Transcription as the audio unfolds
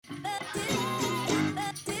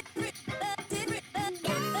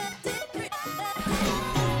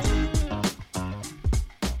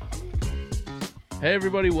Hey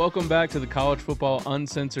everybody, welcome back to the College Football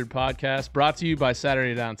Uncensored podcast, brought to you by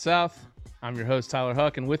Saturday Down South. I'm your host, Tyler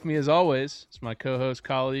Huck, and with me as always is my co-host,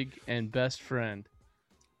 colleague, and best friend.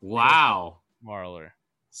 Wow. Marler.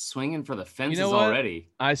 Swinging for the fences You know what?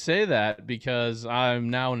 already. I say that because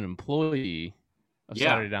I'm now an employee of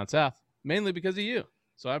Saturday Down South, mainly because of you.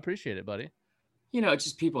 So I appreciate it, buddy. You know, it's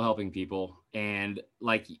just people helping people. And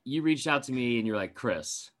like you reached out to me and you're like,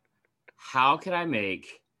 Chris, how can I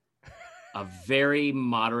make a very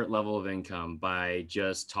moderate level of income by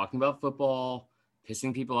just talking about football,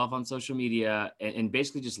 pissing people off on social media, and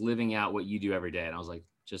basically just living out what you do every day? And I was like,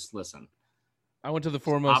 just listen. I went to the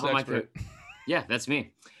foremost expert. Yeah, that's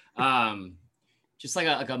me. Just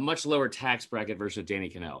like a much lower tax bracket version of Danny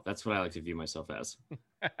Cannell. That's what I like to view myself as.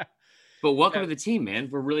 But welcome to the team, man.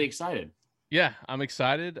 We're really excited. Yeah, I'm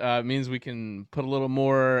excited. It means we can put a little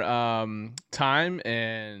more time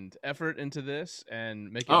and effort into this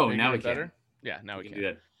and make it bigger now we and better. can. Yeah, now we can. Do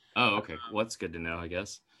that. Oh, okay. Well, that's good to know, I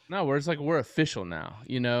guess. No, we're official now.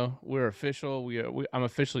 You know, we're official. I'm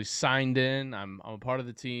officially signed in. I'm a part of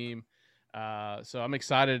the team. So I'm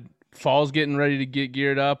excited. Fall's getting ready to get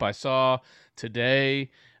geared up. I saw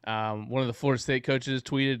today one of the Florida State coaches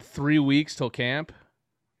tweeted 3 weeks till camp.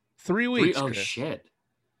 3 weeks. Oh, Chris. shit.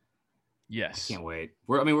 Yes. I can't wait.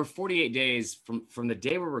 We're 48 days from the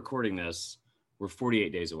day we're recording this. We're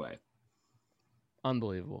 48 days away.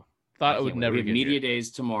 Unbelievable. Thought it would never get get media here. days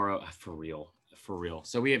tomorrow. For real.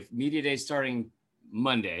 So we have media days starting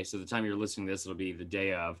Monday. So the time you're listening to this, it'll be the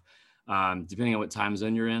day of, depending on what time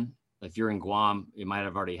zone you're in. If you're in Guam, it might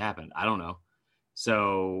have already happened. I don't know.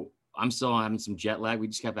 So I'm still having some jet lag. We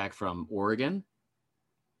just got back from Oregon.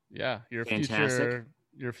 Yeah. Your Fantastic.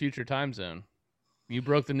 future time zone. You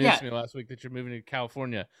broke the news to me last week that you're moving to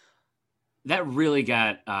California. That really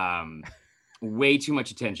got way too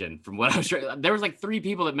much attention from what I was trying. There was like 3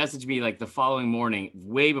 people that messaged me like the following morning,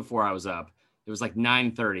 way before I was up. It was like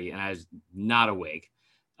 9:30 and I was not awake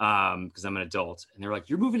because I'm an adult. And they were like,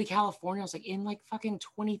 "You're moving to California?" I was like, "In like fucking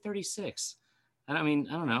 2036." And I mean,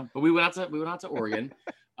 I don't know, but we went out to Oregon,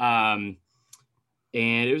 and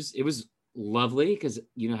it was lovely because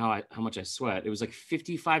you know how much I sweat. It was like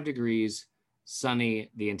 55 degrees.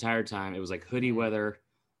 Sunny the entire time. It was like hoodie weather.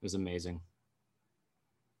 It was amazing.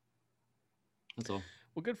 That's all.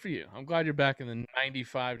 Well, good for you. I'm glad you're back in the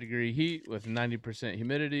 95-degree heat with 90%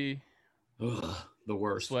 humidity. Ugh, the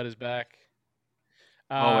worst. The sweat is back.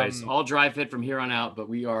 Always. All dry fit from here on out, but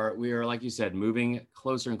we are like you said, moving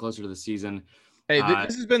closer and closer to the season. Hey,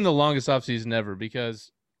 this has been the longest offseason ever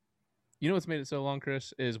because you know what's made it so long,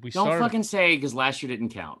 Chris? Is don't fucking say because last year didn't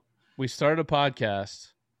count. We started a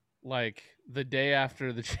podcast like the day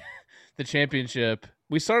after the championship.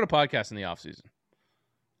 We started a podcast in the offseason.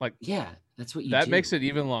 Like, yeah, that's what you that do. makes it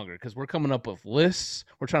even longer because we're coming up with lists.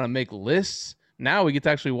 We're trying to make lists. Now we get to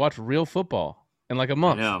actually watch real football in like a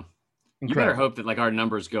month. I know. Incredible. You better hope that like our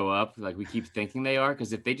numbers go up like we keep thinking they are,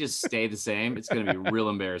 because if they just stay the same, it's going to be real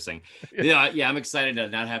embarrassing. Yeah, I'm excited to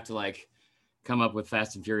not have to like come up with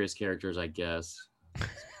Fast and Furious characters, I guess.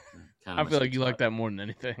 I feel like you like that more than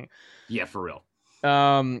anything. Yeah, for real.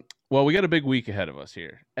 Well, we got a big week ahead of us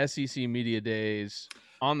here. SEC Media Days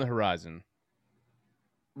on the horizon.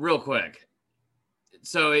 Real quick.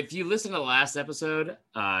 So if you listen to the last episode,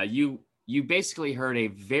 you basically heard a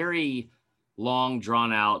very long,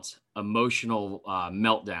 drawn-out, emotional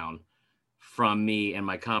meltdown from me and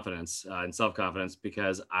my confidence and self-confidence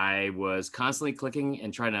because I was constantly clicking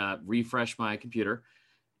and trying to refresh my computer,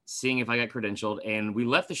 seeing if I got credentialed, and we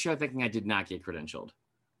left the show thinking I did not get credentialed.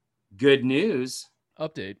 Good news.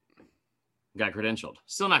 Update. Got credentialed.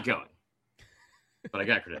 Still not going, but I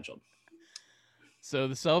got credentialed. So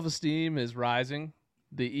the self-esteem is rising.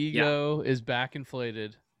 The ego is back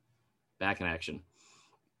inflated. Back in action.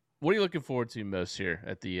 What are you looking forward to most here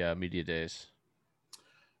at the media days?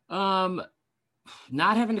 Not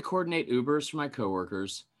having to coordinate Ubers for my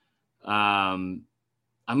coworkers. I'm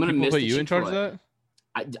going to miss put you in charge of that?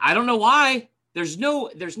 I don't know why. There's no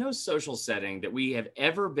social setting that we have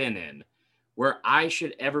ever been in where I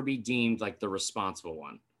should ever be deemed like the responsible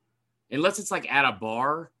one. Unless it's like at a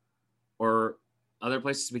bar or other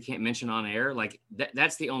places we can't mention on air. Like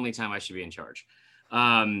that's the only time I should be in charge. What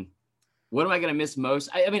am I going to miss most?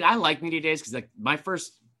 I mean, I like media days because like my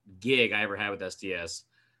first gig I ever had with SDS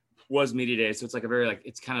was media days. So it's like a very like,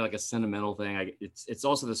 it's kind of like a sentimental thing. It's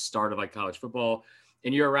also the start of like college football,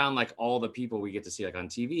 and you're around like all the people we get to see like on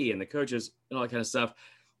TV and the coaches and all that kind of stuff.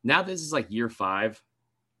 Now this is like year 5.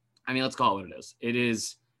 I mean, let's call it what it is. It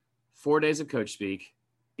is 4 days of coach speak.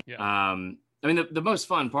 Yeah. I mean, the most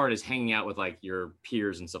fun part is hanging out with like your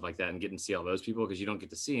peers and stuff like that and getting to see all those people because you don't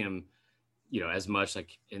get to see them as much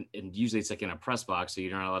like, and usually it's like in a press box, so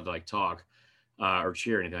you're not allowed to like talk or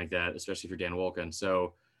cheer or anything like that, especially if you're Dan Wolken.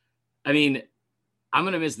 So, I mean, I'm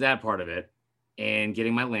going to miss that part of it and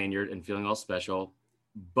getting my lanyard and feeling all special.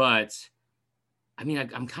 But I mean,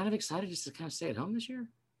 I'm kind of excited just to kind of stay at home this year.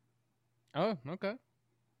 Oh, okay.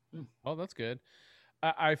 Oh, that's good.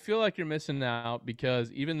 I feel like you're missing out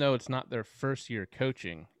because even though it's not their first year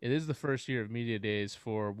coaching, it is the first year of media days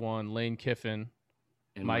for one Lane Kiffin,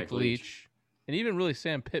 And Mike Leach, and even really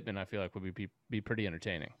Sam Pittman. I feel like would be pretty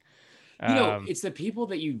entertaining. It's the people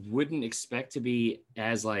that you wouldn't expect to be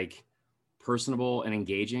as like personable and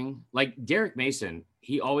engaging. Like Derek Mason,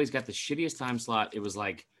 he always got the shittiest time slot. It was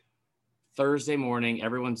like Thursday morning. So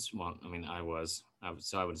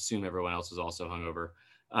I would assume everyone else was also hungover.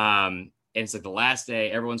 And it's like the last day,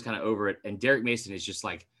 everyone's kind of over it. And Derek Mason is just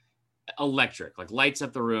like electric, like lights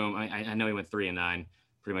up the room. I know he went 3-9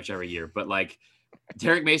 pretty much every year, but like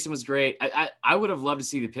Derek Mason was great. I would have loved to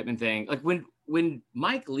see the Pittman thing. Like when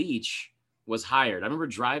Mike Leach was hired, I remember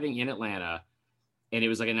driving in Atlanta and it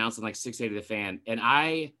was like announced on like 680 The Fan. And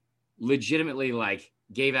I legitimately like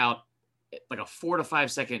gave out like a 4 to 5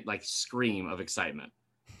 second like scream of excitement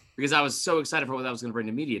because I was so excited for what that was going to bring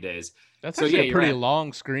to media days. That's actually a pretty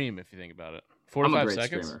long scream if you think about it. 4 to 5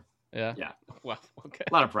 seconds. Screamer. Yeah. Wow. Okay.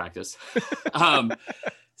 A lot of practice.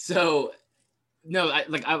 So no,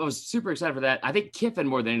 I was super excited for that. I think Kiffin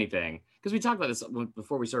more than anything, because we talked about this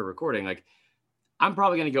before we started recording. Like, I'm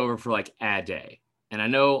probably going to go over for like a day. And I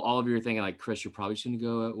know all of you are thinking like, Chris, you're probably going to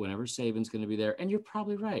go whenever Saban's going to be there. And you're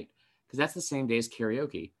probably right, because that's the same day as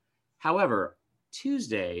karaoke. However,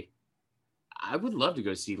 Tuesday, I would love to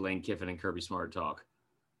go see Lane Kiffin and Kirby Smart talk.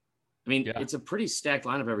 I mean, It's a pretty stacked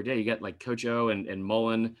lineup every day. You got like Coach O and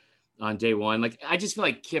Mullen on day one. Like, I just feel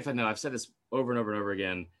like Kiffin, though, I've said this over and over and over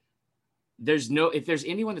again. If there's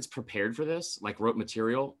anyone that's prepared for this, like wrote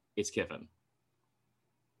material, it's Kiffin.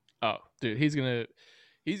 Oh, dude, he's gonna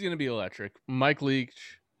be electric. Mike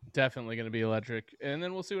Leach, definitely gonna be electric. And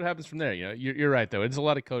then we'll see what happens from there. You're right though. It's a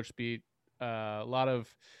lot of coach speed, a lot of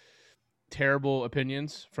terrible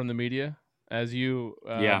opinions from the media. As you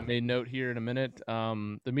made note here in a minute,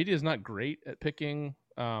 the media is not great at picking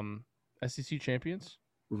SEC champions.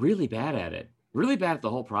 Really bad at it. Really bad at the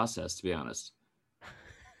whole process, to be honest.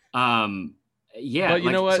 Yeah. But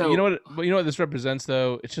you know what this represents,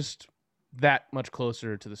 though? It's just that much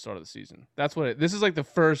closer to the start of the season. That's what this is like the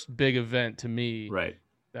first big event to me, right?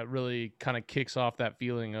 That really kind of kicks off that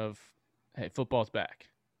feeling of, hey, football's back.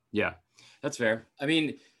 Yeah, that's fair. I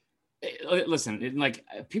mean, listen, like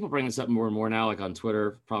people bring this up more and more now, like on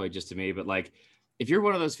Twitter, probably just to me, but like if you're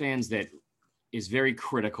one of those fans that is very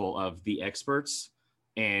critical of the experts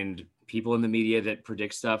and people in the media that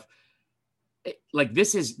predict stuff, like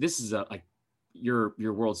this is like your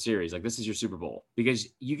World Series, like this is your Super Bowl, because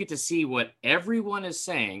you get to see what everyone is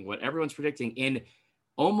saying, what everyone's predicting in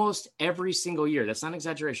almost every single year. That's not an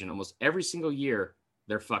exaggeration. Almost every single year,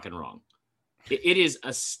 they're fucking wrong. It is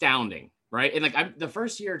astounding. Right. And like the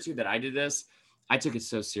first year or two that I did this, I took it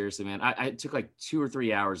so seriously, man. I took like 2 or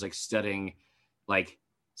 3 hours, like studying like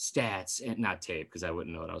stats and not tape, because I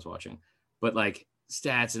wouldn't know what I was watching, but like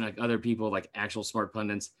stats and like other people, like actual smart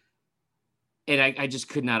pundits. And I just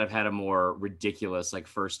could not have had a more ridiculous like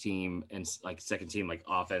first team and like second team, like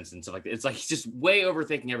offense and stuff like that. It's like just way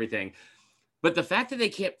overthinking everything. But the fact that they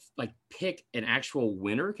can't like pick an actual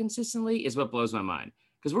winner consistently is what blows my mind.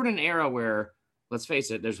 Because we're in an era where, let's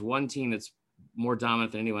face it, there's one team that's more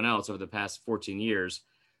dominant than anyone else over the past 14 years.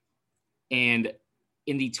 And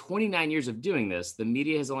in the 29 years of doing this, the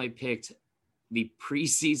media has only picked the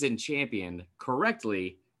preseason champion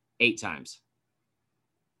correctly 8 times.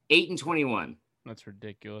 8 and 21. That's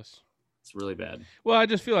ridiculous. It's really bad. Well, I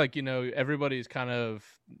just feel like, everybody's kind of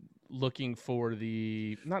looking for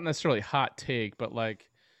the, not necessarily hot take, but like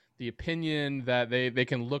the opinion that they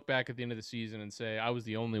can look back at the end of the season and say, I was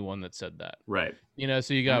the only one that said that. Right.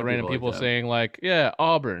 So you got random people saying like, yeah,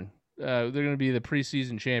 Auburn, they're going to be the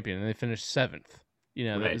preseason champion, and they finished 7th.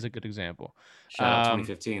 That was a good example. Shout out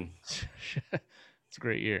 2015. It's a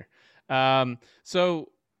great year. So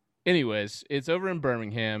anyways, it's over in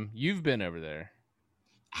Birmingham. You've been over there.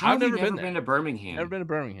 I've never been to Birmingham. Never been to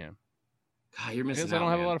Birmingham. God, you're missing out. I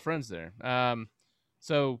don't have a lot of friends there.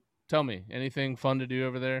 So tell me, anything fun to do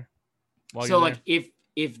over there? So like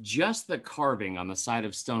if just the carving on the side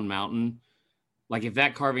of Stone Mountain, like if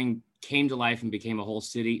that carving came to life and became a whole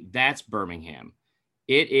city, that's Birmingham.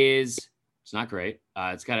 It's not great.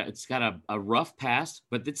 It's got a rough past,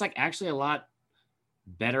 but it's like actually a lot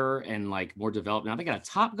better and like more developed now. They got a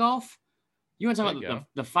Top Golf. You want to talk about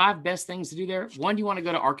the 5 best things to do there? One, you want to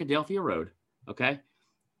go to Arkadelphia Road. Okay.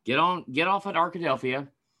 Get off at Arkadelphia.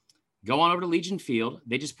 go on over to Legion Field.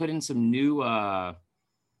 They just put in some new,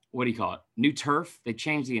 what do you call it? New turf. They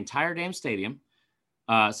changed the entire damn stadium.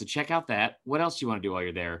 So check out that. What else do you want to do while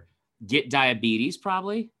you're there? Get diabetes,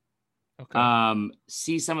 probably. Okay.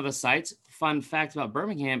 See some of the sites. Fun fact about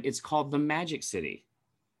Birmingham, it's called the Magic City.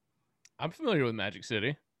 I'm familiar with Magic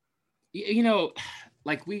City. You know,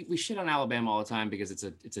 like we shit on Alabama all the time because it's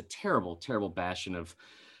a terrible, terrible bastion of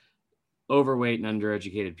overweight and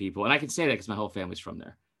undereducated people. And I can say that because my whole family's from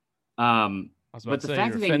there. I was about But to the say,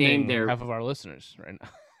 fact you're that they named offending their half of our listeners right now.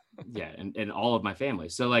 yeah, and all of my family.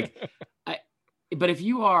 So like, but if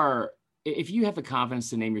you have the confidence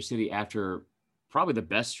to name your city after probably the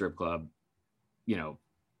best strip club, you know,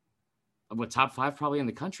 what, top 5 probably in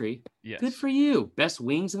the country. Yes. Good for you. Best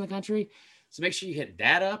wings in the country. So make sure you hit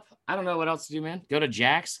that up. I don't know what else to do, man. Go to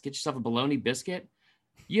Jack's, get yourself a bologna biscuit.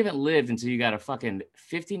 You haven't lived until you got a fucking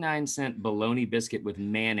 59-cent bologna biscuit with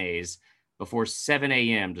mayonnaise before 7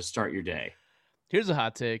 a.m. to start your day. Here's a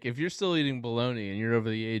hot take. If you're still eating bologna and you're over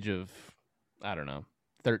the age of, I don't know,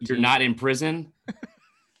 13. You're not in prison.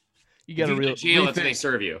 You got to jail until they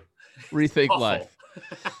serve you. Rethink life.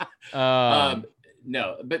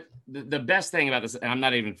 No, but the best thing about this, and I'm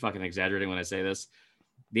not even fucking exaggerating when I say this,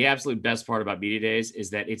 the absolute best part about Media Days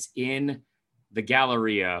is that it's in the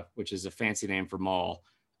Galleria, which is a fancy name for mall.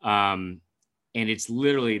 And it's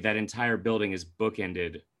literally, that entire building is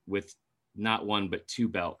bookended with not one, but 2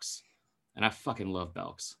 Belks. And I fucking love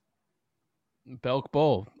Belks. Belk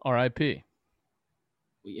Bowl, R.I.P.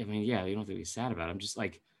 I mean, yeah, you don't have to be sad about it. I'm just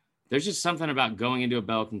like, there's just something about going into a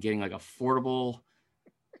Belk and getting like affordable,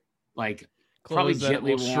 like probably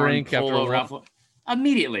gently worn shrink polo after Ralph.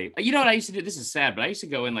 Immediately. You know what I used to do? This is sad, but I used to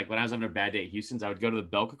go in, like when I was having a bad day at Houston's, I would go to the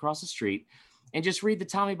Belk across the street and just read the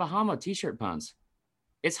Tommy Bahama t-shirt puns.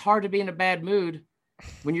 It's hard to be in a bad mood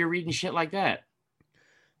when you're reading shit like that.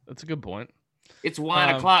 That's a good point. It's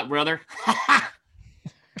 1 o'clock, brother.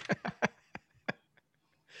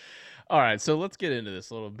 All right, so let's get into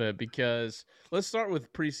this a little bit because let's start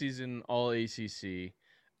with preseason all ACC.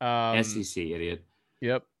 SEC, idiot.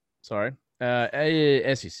 Yep. Sorry.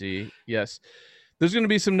 SEC. Yes. There's going to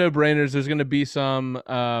be some no-brainers. There's going to be some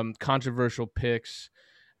controversial picks.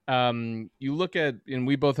 You look at, and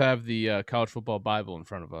we both have the College Football Bible in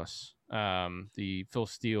front of us, the Phil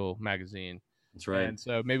Steele magazine. That's right. And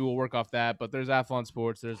so maybe we'll work off that. But there's Athlon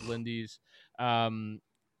Sports. There's Lindy's.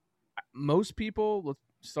 Most people, let's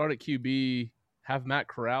start at QB, have Matt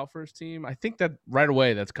Corral first team. I think that right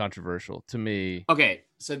away that's controversial to me. Okay,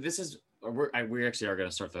 so this is we actually are going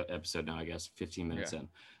to start the episode now, I guess, 15 minutes in.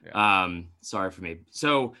 Yeah. Sorry for me.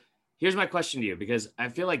 So here's my question to you, because I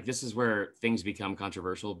feel like this is where things become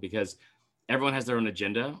controversial because everyone has their own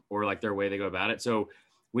agenda or like their way they go about it. So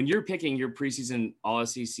when you're picking your preseason all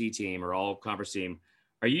SEC team or all conference team,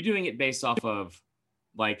 are you doing it based off of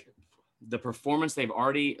like the performance they've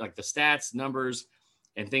already, like the stats, numbers,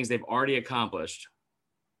 and things they've already accomplished,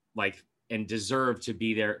 like, and deserve to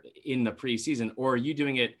be there in the preseason? Or are you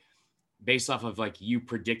doing it based off of like you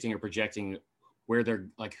predicting or projecting where they're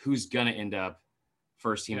like, who's going to end up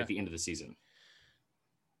first team at the end of the season?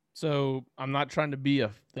 So I'm not trying to be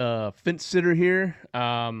a fence sitter here.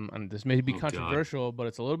 And this may be controversial, but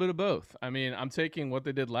it's a little bit of both. I mean, I'm taking what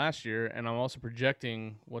they did last year and I'm also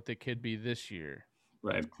projecting what they could be this year.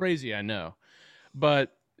 Right. It's crazy, I know.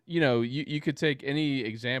 But, you know, you could take any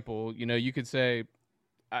example. You know, you could say,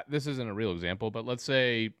 this isn't a real example, but let's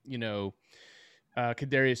say, you know,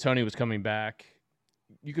 Kadarius Toney was coming back.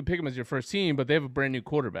 You could pick him as your first team, but they have a brand new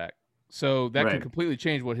quarterback. So that can completely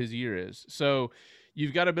change what his year is. So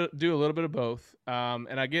you've got to do a little bit of both.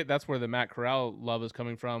 And I get that's where the Matt Corral love is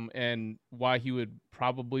coming from and why he would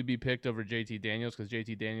probably be picked over JT Daniels, because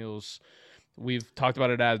JT Daniels, we've talked about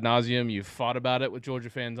it ad nauseum. You've fought about it with Georgia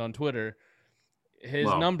fans on Twitter. His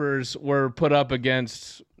numbers were put up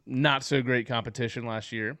against not so great competition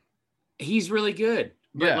last year. He's really good.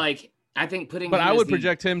 But like, I think But I would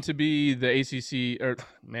project him to be the ACC, or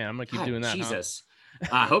man, I'm going to keep doing that. Jesus.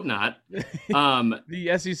 I hope not.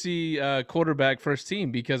 The SEC quarterback first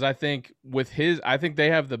team, because I think I think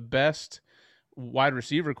they have the best wide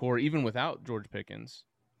receiver core, even without George Pickens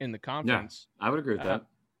in the conference. Yeah, I would agree with that.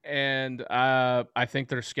 And I think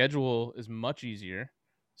their schedule is much easier.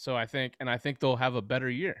 So I think they'll have a better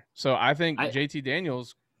year. So I think JT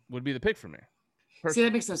Daniels would be the pick for me. See,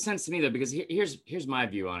 that makes no sense to me though, because here's my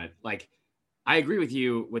view on it. Like, I agree with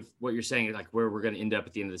you with what you're saying, like where we're going to end up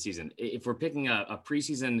at the end of the season. If we're picking a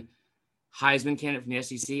preseason Heisman candidate from the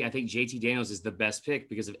SEC, I think JT Daniels is the best pick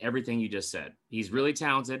because of everything you just said. He's really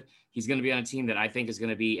talented. He's going to be on a team that I think is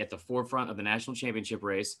going to be at the forefront of the national championship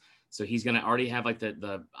race. So he's going to already have like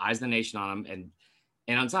the eyes of the nation on him.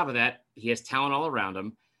 And on top of that, he has talent all around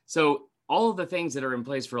him. So all of the things that are in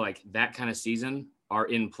place for like that kind of season are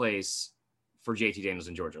in place for JT Daniels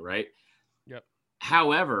in Georgia, right? Yep.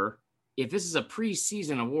 However, if this is a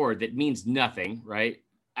preseason award that means nothing, right?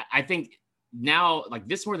 I think now, like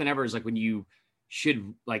this more than ever, is like when you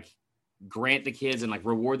should like grant the kids and like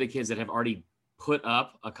reward the kids that have already put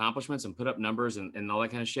up accomplishments and put up numbers and all that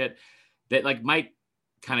kind of shit that like might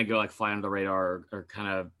kind of go like fly under the radar or kind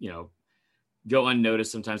of, go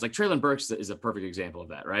unnoticed sometimes. Like Traylon Burks is a perfect example of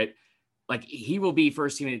that, right? Like he will be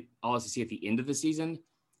first team at All SEC at the end of the season,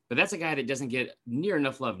 but that's a guy that doesn't get near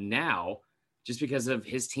enough love now just because of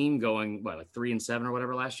his team going like 3-7 or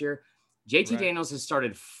whatever last year. JT Daniels has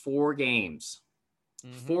started 4 games,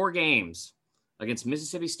 4 games against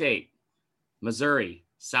Mississippi State, Missouri,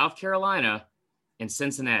 South Carolina, and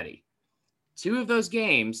Cincinnati. 2 of those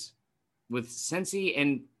games with Cincy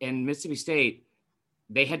and Mississippi State,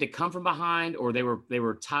 they had to come from behind, or they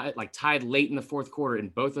were tied late in the fourth quarter in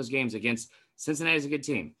both those games against Cincinnati. Is a good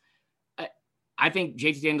team. I think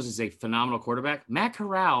JT Daniels is a phenomenal quarterback. Matt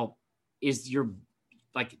Corral is your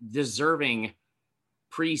like deserving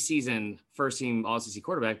preseason first team All SEC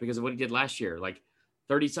quarterback because of what he did last year. Like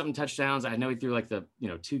 30-something touchdowns. I know he threw like the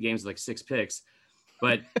 2 games with like 6 picks,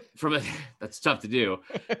 but that's tough to do.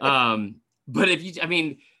 But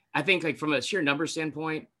I think like from a sheer number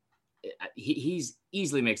standpoint, he's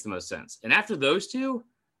easily makes the most sense. And after those 2,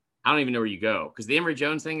 I don't even know where you go because the Emory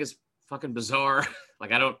Jones thing is fucking bizarre.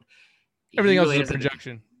 Like everything else is a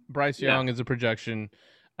projection. Bryce Young is a projection.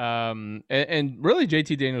 And really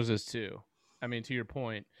JT Daniels is too. I mean, to your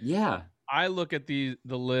point. Yeah. I look at the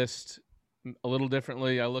list a little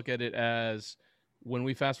differently. I look at it as when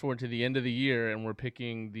we fast forward to the end of the year and we're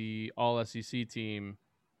picking the All SEC team,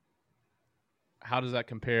 how does that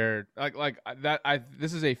compare?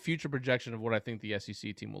 This is a future projection of what I think the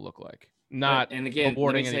SEC team will look like. And again,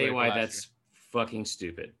 let me tell you why that's fucking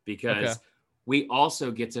stupid. Because we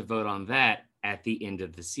also get to vote on that at the end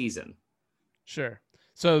of the season. Sure.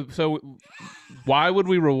 So why would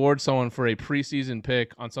we reward someone for a preseason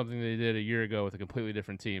pick on something they did a year ago with a completely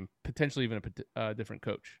different team, potentially even a different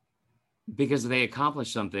coach? Because they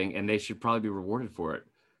accomplished something, and they should probably be rewarded for it.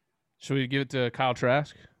 Should we give it to Kyle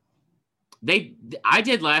Trask? I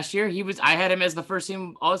did last year. I had him as the first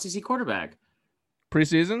team All SEC quarterback.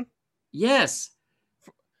 Preseason? Yes.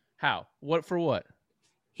 How? What for what?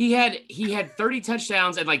 He had 30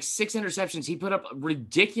 touchdowns and like 6 interceptions. He put up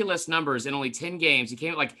ridiculous numbers in only 10 games. He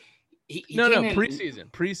came like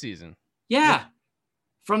preseason. Yeah.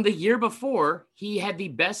 From the year before, he had the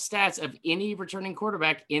best stats of any returning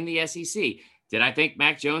quarterback in the SEC. Did I think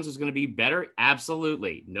Mac Jones was going to be better?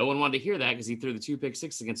 Absolutely. No one wanted to hear that because he threw the 2 pick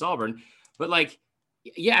sixes against Auburn. But like,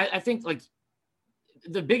 yeah, I think like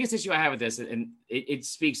the biggest issue I have with this, and it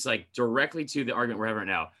speaks like directly to the argument we're having right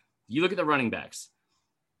now. You look at the running backs.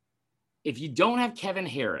 If you don't have Kevin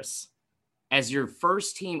Harris as your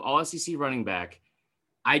first team All SEC running back,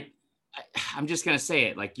 I'm just gonna say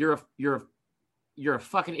it. Like you're a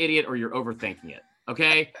fucking idiot, or you're overthinking it.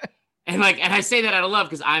 Okay, and I say that out of love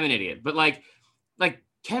because I'm an idiot. But like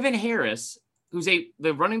Kevin Harris, who's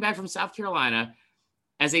the running back from South Carolina,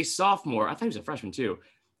 as a sophomore, I thought he was a freshman too.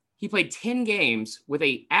 He played 10 games with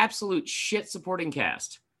a absolute shit supporting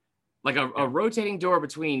cast. Like a rotating door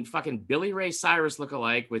between fucking Billy Ray Cyrus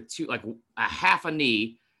lookalike with a half a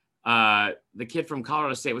knee. The kid from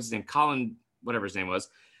Colorado State, what's his name? Colin, whatever his name was.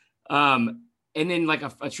 And then like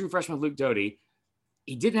a true freshman, Luke Doty.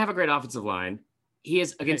 He didn't have a great offensive line. He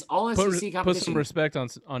is against all SEC competition. Put some respect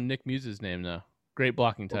on Nick Muse's name, though. Great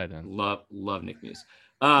blocking tight end. Love Nick Muse.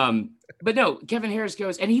 But no, Kevin Harris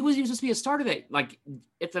goes, and he was supposed to be a starter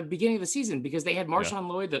at the beginning of the season because they had Marshawn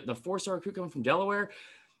Lloyd, the 4-star recruit coming from Delaware.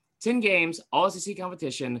 10 games, all SEC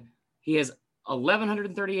competition. He has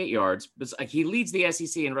 1,138 yards. But he leads the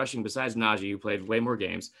SEC in rushing besides Najee, who played way more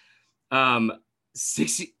games. Over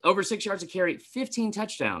 6 yards a carry, 15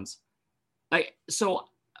 touchdowns. So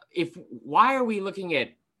why are we looking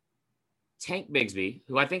at Tank Bigsby,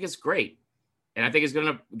 who I think is great, and I think is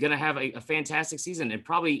gonna have a fantastic season and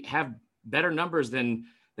probably have better numbers than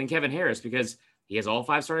Kevin Harris because he has all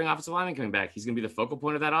 5 starting offensive linemen coming back. He's going to be the focal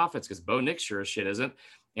point of that offense because Bo Nix sure as shit isn't.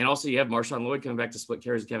 And also you have Marshawn Lloyd coming back to split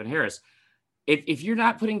carries with Kevin Harris. If you're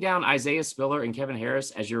not putting down Isaiah Spiller and Kevin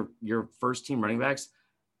Harris as your first team running backs,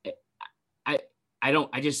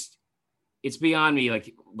 it's beyond me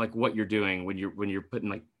like what you're doing when you're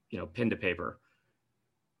putting pen to paper.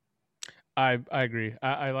 I agree.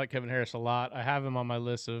 I like Kevin Harris a lot. I have him on my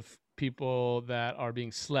list of people that are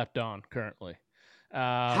being slept on currently.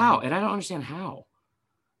 How? And I don't understand how.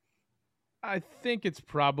 I think it's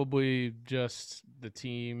probably just the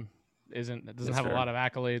team doesn't have a lot of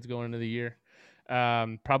accolades going into the year.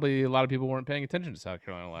 Probably a lot of people weren't paying attention to South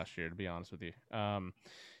Carolina last year, to be honest with you. Can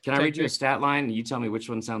I read you a stat line and you tell me which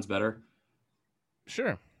one sounds better?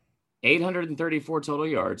 Sure. 834 total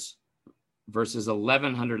yards versus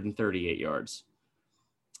 1,138 yards.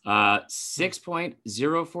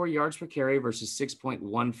 6.04 yards per carry versus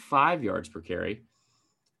 6.15 yards per carry.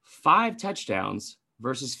 5 touchdowns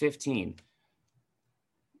versus 15.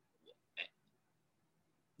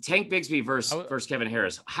 Tank Bigsby versus Kevin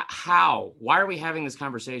Harris. How? Why are we having this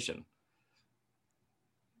conversation?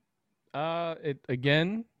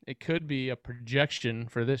 It could be a projection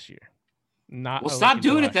for this year. Well, stop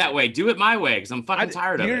doing it that way. Do it my way, because I'm fucking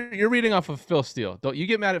tired of it. You're reading off of Phil Steele. Don't you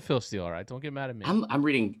get mad at Phil Steele, all right? Don't get mad at me. I'm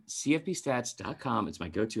reading CFBstats.com. It's my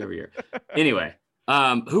go-to every year. Anyway,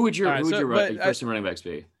 who would your first running backs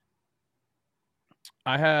be?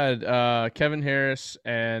 I had Kevin Harris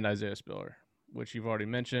and Isaiah Spiller, which you've already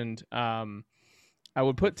mentioned. I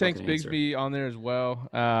would put Tank Bigsby on there as well.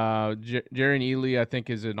 Jerry Ely, I think,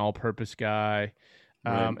 is an all-purpose guy.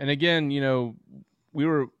 Right. And again,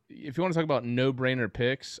 if you want to talk about no-brainer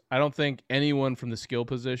picks, I don't think anyone from the skill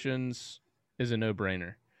positions is a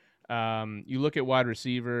no-brainer. You look at wide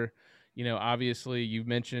receiver, obviously you've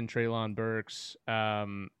mentioned Treylon Burks.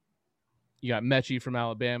 You got Mechie from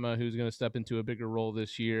Alabama, who's going to step into a bigger role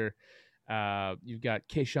this year. You've got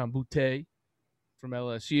Keyshawn Boutte from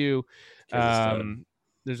LSU.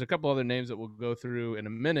 There's a couple other names that we'll go through in a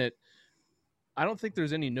minute. I don't think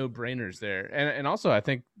there's any no-brainers there. And also I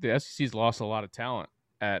think the SEC's lost a lot of talent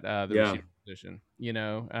at the receiver position.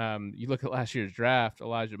 You look at last year's draft,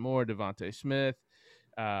 Elijah Moore, Devontae Smith,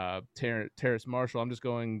 Terrace Marshall. I'm just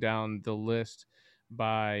going down the list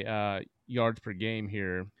by yards per game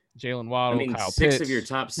here. Jalen Waddle, Kyle 6 Pitts, of your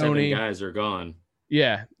top 7 guys are gone.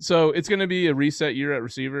 Yeah, so it's going to be a reset year at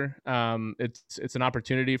receiver. It's an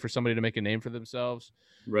opportunity for somebody to make a name for themselves.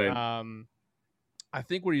 Right. I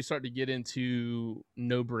think where you start to get into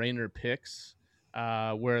no-brainer picks,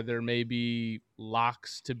 where there may be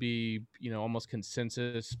locks to be, almost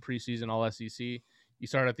consensus preseason all SEC. You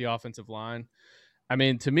start at the offensive line. I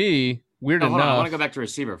mean, to me, weird enough. I want to go back to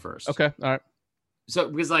receiver first. Okay, all right. So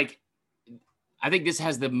because I think this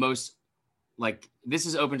has the most. This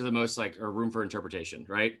is open to the most or room for interpretation,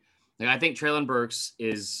 right? I think Treylon Burks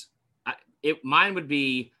is mine would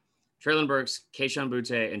be Treylon Burks, Keyshawn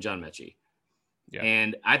Boutte, and John Mechie. Yeah.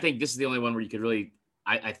 And I think this is the only one where you could really,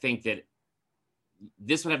 I think that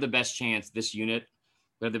this would have the best chance, this unit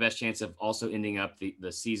would have the best chance of also ending up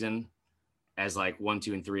the season as 1,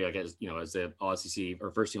 2, and 3, as the all SEC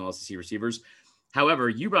or first team all SEC receivers. However,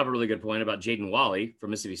 you brought up a really good point about Jaden Walley from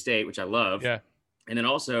Mississippi State, which I love. Yeah. And then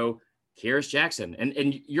also Kearis Jackson.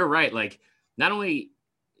 And you're right. Not only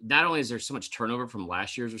is there so much turnover from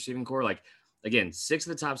last year's receiving core, again, 6 of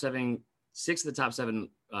the top 7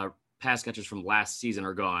 pass catchers from last season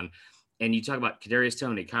are gone. And you talk about Kadarius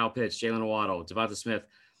Toney, Kyle Pitts, Jalen Waddle, Devonta Smith.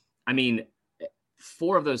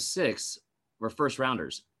 4 of those 6 were first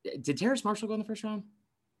rounders. Did Terrace Marshall go in the first round?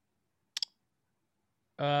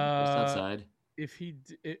 Just outside. If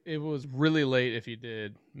it was really late. If he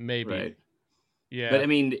did, maybe. Right. Yeah. But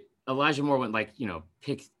Elijah Moore went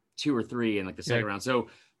pick 2 or 3 in the second round. So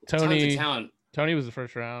tons of talent. Tony was the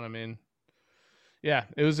first round. Yeah,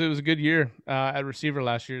 it was a good year at receiver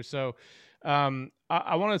last year. So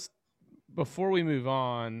I want to, before we move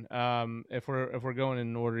on, if we're going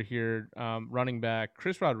in order here, running back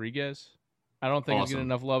Chris Rodriguez, I don't think he's getting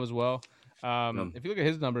enough love as well. If you look at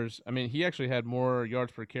his numbers, he actually had more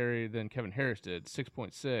yards per carry than Kevin Harris did,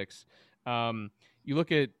 6.6. You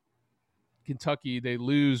look at Kentucky, they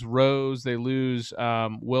lose Rose, they lose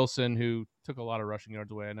Wilson, who took a lot of rushing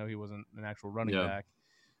yards away. I know he wasn't an actual running back.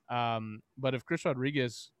 But if Chris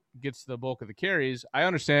Rodriguez gets the bulk of the carries, I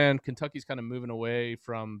understand Kentucky's kind of moving away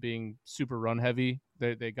from being super run heavy.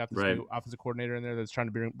 They got this new offensive coordinator in there that's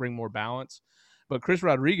trying to bring more balance. But Chris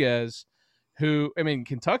Rodriguez, who,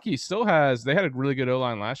 Kentucky still they had a really good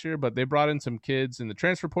O-line last year, but they brought in some kids in the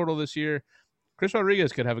transfer portal this year. Chris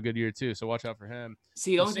Rodriguez could have a good year too, so watch out for him.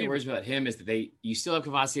 See, the only thing that worries about him is that you still have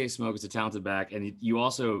Kavosiey Smoke as a talented back, and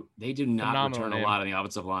they do not return a lot on the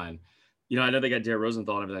offensive line. I know they got Derek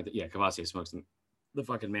Rosenthal and everything like that. Yeah, Kavosiey Smoke's the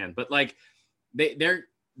fucking man. But they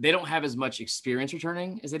don't have as much experience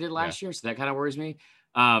returning as they did last year, so that kind of worries me.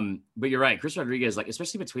 But you're right, Chris Rodriguez,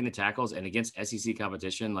 especially between the tackles and against SEC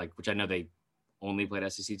competition, which I know they only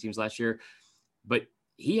played SEC teams last year, but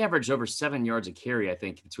he averaged over 7 yards a carry, I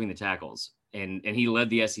think, between the tackles. And he led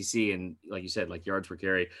the SEC and, like you said, yards per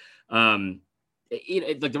carry.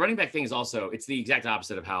 The running back thing is also, it's the exact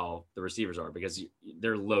opposite of how the receivers are because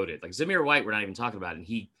they're loaded. Zamir White, we're not even talking about. And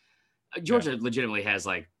Georgia legitimately has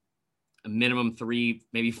a minimum 3,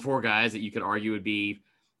 maybe 4 guys that you could argue would be,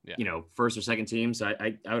 Yeah. first or second team. So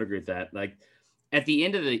I would agree with that. Like at the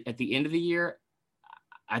end of the year,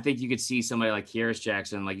 I think you could see somebody like Kieris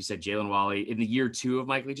Jackson, like you said, Jalen Wally in the year 2 of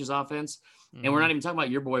Mike Leach's offense. Mm-hmm. And we're not even talking about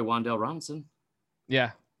your boy Wan'Dale Robinson.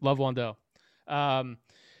 Yeah, love Wan'Dale.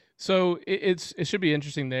 So it should be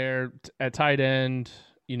interesting there at tight end.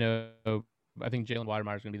 I think Jalen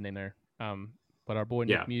Wydermyer is going to be the name there. But our boy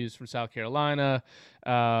Nick Muse from South Carolina.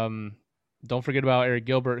 Don't forget about Eric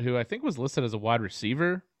Gilbert, who I think was listed as a wide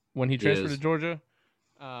receiver when he transferred to Georgia.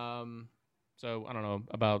 So I don't know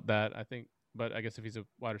about that. But I guess if he's a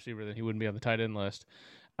wide receiver, then he wouldn't be on the tight end list.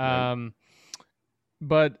 Right.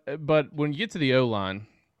 But when you get to the O-line,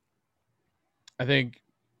 I think,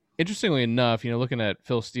 interestingly enough, looking at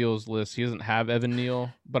Phil Steele's list, he doesn't have Evan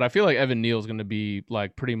Neal, but I feel like Evan Neal is going to be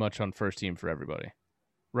like pretty much on first team for everybody,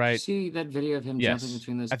 right? Did you see that video of him jumping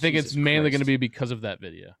between those? I think it's mainly going to be because of that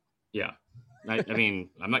video. Yeah, I mean,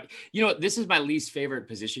 I'm not. This is my least favorite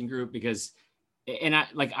position group because, and I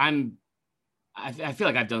feel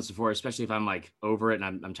like I've done this before, especially if I'm like over it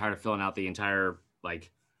and I'm tired of filling out the entire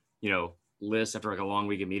list after like a long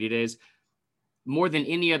week of media days. More than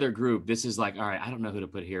any other group, this is like, all right, I don't know who to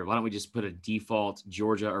put here. Why don't we just put a default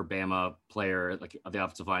Georgia or Bama player like of the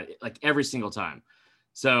offensive line like every single time?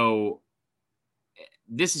 So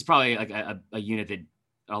this is probably like a unit that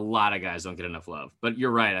a lot of guys don't get enough love. But you're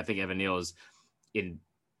right. I think Evan Neal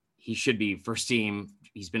he should be first team.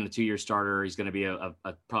 He's been a 2-year starter. He's going to be a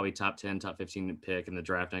probably top 10, top 15 pick in the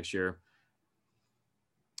draft next year.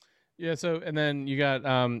 Yeah, so, and then you got,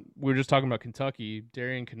 we were just talking about Kentucky,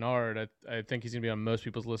 Darian Kennard. I think he's going to be on most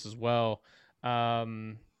people's list as well.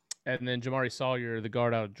 And then Jamari Sawyer, the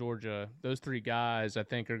guard out of Georgia. Those 3 guys, I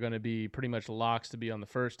think, are going to be pretty much locks to be on the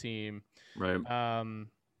first team. Right.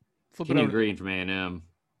 Kenyon Green from A&M.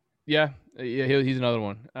 Yeah, he's another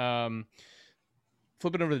one.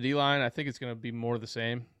 Flipping over the D-line, I think it's going to be more of the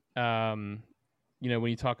same. When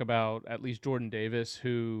you talk about at least Jordan Davis,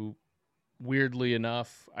 who, weirdly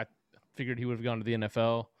enough, I figured he would have gone to the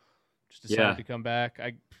NFL, just decided to come back.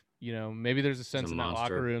 Maybe there's a sense in that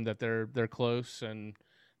locker room that they're close and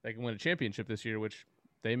they can win a championship this year, which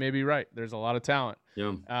they may be right. There's a lot of talent.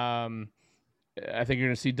 Yeah. I think you're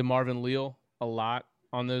going to see DeMarvin Leal a lot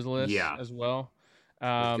on those lists as well.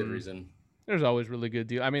 That's good reason. There's always really good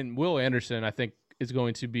deal. I mean, Will Anderson, I think, is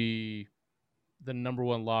going to be the number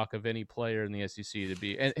 1 lock of any player in the SEC to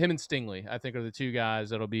be. And him and Stingley, I think, are the 2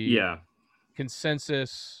 guys that'll be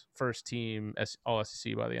consensus first team all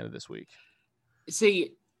SEC by the end of this week.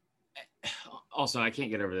 See, also, I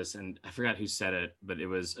can't get over this, and I forgot who said it, but it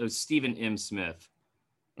was Stephen M. Smith.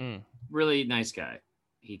 Really nice guy.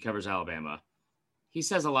 He covers Alabama. He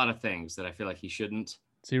says a lot of things that I feel like he shouldn't.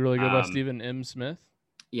 Is he really good about Stephen M. Smith?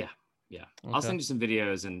 Yeah. Okay. I'll send you some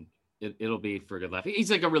videos, and it'll be for a good laugh. He's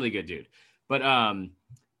like a really good dude. But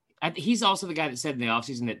he's also the guy that said in the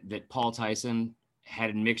offseason that Paul Tyson had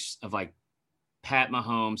a mix of like Pat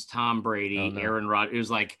Mahomes, Tom Brady, Aaron Rodgers. It was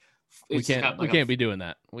like we can't be doing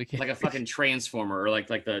that. We can't, like a fucking transformer or like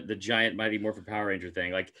the giant Mighty Morphin Power Ranger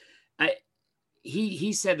thing. Like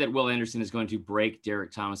he said that Will Anderson is going to break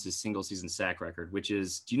Derek Thomas's single season sack record, which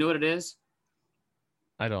is, do you know what it is?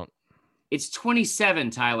 I don't. It's 27,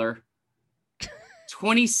 Tyler.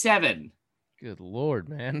 27. Good Lord,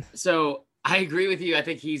 man. So I agree with you. I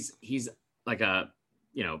think he's like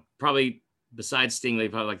probably besides Stingley,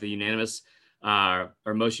 probably like the unanimous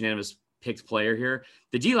or most unanimous picked player here.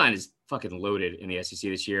 The D-line is fucking loaded in the SEC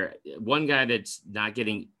this year. One guy that's not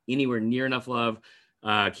getting anywhere near enough love,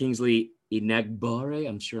 Kingsley Enagbare.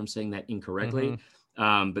 I'm sure I'm saying that incorrectly.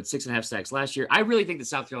 But 6.5 sacks last year. I really think that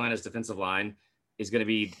South Carolina's defensive line is going to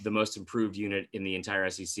be the most improved unit in the entire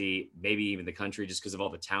SEC, maybe even the country, just because of all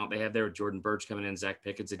the talent they have there. Jordan Birch coming in, Zach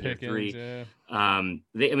Pickens at year 3. Yeah.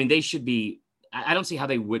 They should be. I don't see how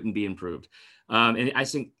they wouldn't be improved. And I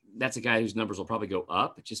think that's a guy whose numbers will probably go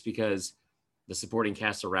up just because the supporting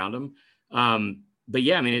cast around him. But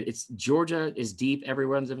yeah, I mean, it's Georgia is deep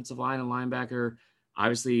everywhere on the defensive line and linebacker.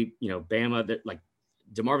 Obviously, Bama, that like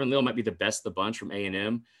DeMarvin Leal might be the best of the bunch from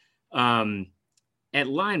A&M. At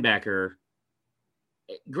linebacker,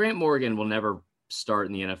 Grant Morgan will never start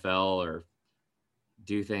in the NFL or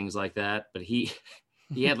do things like that, but he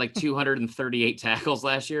had like 238 tackles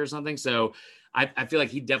last year or something. So I feel like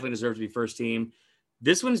he definitely deserves to be first team.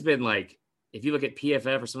 This one's been like, if you look at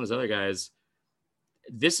PFF or some of those other guys,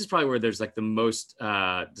 this is probably where there's like the most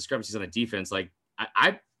discrepancies on the defense. Like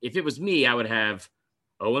if it was me, I would have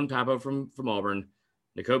Owen Pappo from Auburn,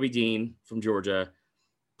 Nakobe Dean from Georgia,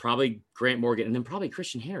 probably Grant Morgan, and then probably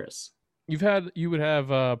Christian Harris. You would have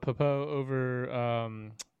Pappo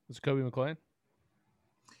over Jacoby McClain?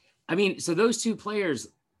 I mean, so those two players,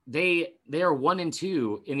 they are 1 and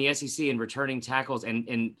 2 in the SEC in returning tackles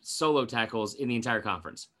and solo tackles in the entire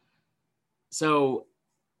conference. So,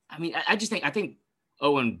 I mean, I think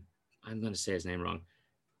Owen, I'm going to say his name wrong.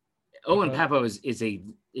 Owen Papo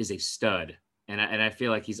is a stud, and I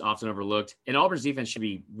feel like he's often overlooked. And Auburn's defense should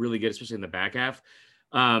be really good, especially in the back half.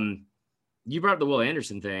 You brought up the Will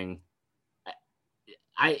Anderson thing.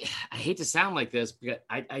 I hate to sound like this, but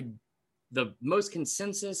the most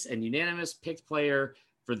consensus and unanimous picked player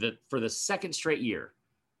for the second straight year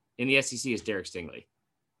in the SEC is Derek Stingley,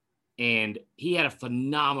 and he had a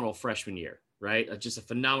phenomenal freshman year, right? Just a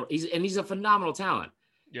phenomenal. He's a phenomenal talent.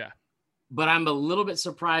 Yeah. But I'm a little bit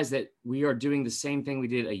surprised that we are doing the same thing we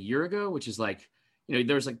did a year ago, which is like,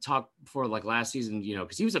 there was like talk before like last season,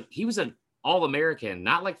 because he was an All-American,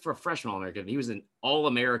 not like for a freshman All-American. He was an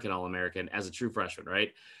All-American as a true freshman,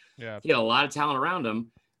 right? Yeah. He had a lot of talent around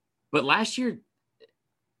him. But last year,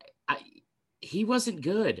 he wasn't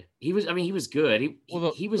good. He was good.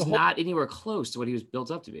 He was not anywhere close to what he was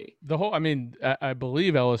built up to be. I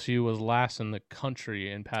believe LSU was last in the country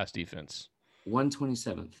in pass defense.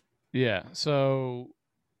 127th. Yeah. So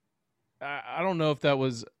I don't know if there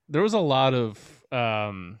was a lot of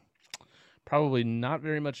probably not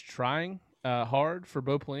very much trying hard for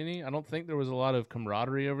Bo Pelini. I don't think there was a lot of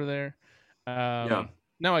camaraderie over there. Yeah.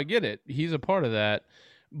 Now I get it. He's a part of that.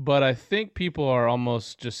 But I think people are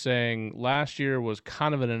almost just saying last year was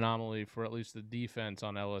kind of an anomaly for at least the defense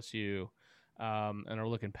on LSU, and are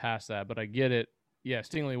looking past that. But I get it. Yeah,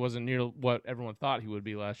 Stingley wasn't near what everyone thought he would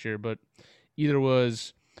be last year, but either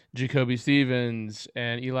was Jacoby Stevens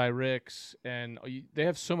and Eli Ricks, and they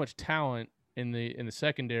have so much talent in the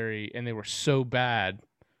secondary, and they were so bad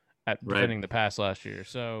at defending the pass last year.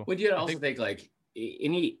 So would you also think like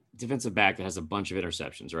any defensive back that has a bunch of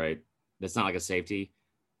interceptions, right? That's not like a safety.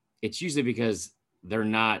 It's usually because they're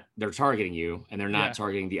targeting you and they're not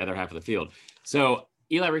targeting the other half of the field. So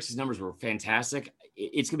Eli Ricks' numbers were fantastic.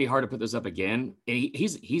 It's going to be hard to put those up again. And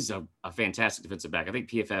he's a fantastic defensive back. I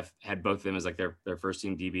think PFF had both of them as like their first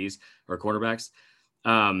team DBs or cornerbacks.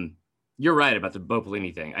 You're right about the Bo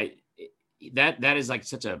Pelini thing. That is like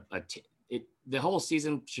such the whole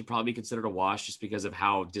season should probably be considered a wash just because of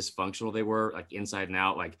how dysfunctional they were, like inside and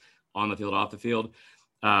out, like on the field, off the field.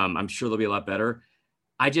 I'm sure they'll be a lot better.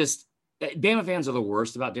 Bama fans are the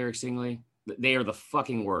worst about Derek Stingley. They are the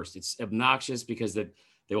fucking worst. It's obnoxious because they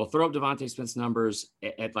will throw up Devontae Smith's numbers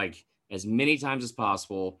at like as many times as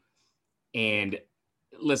possible. And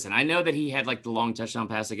listen, I know that he had like the long touchdown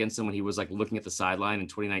pass against him when he was like looking at the sideline in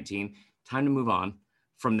 2019. Time to move on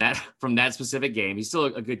from that specific game. He's still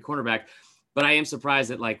a good cornerback, but I am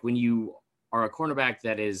surprised that like when you are a cornerback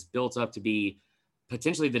that is built up to be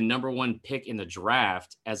potentially the number one pick in the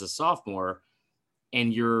draft as a sophomore,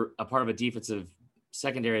 and you're a part of a defensive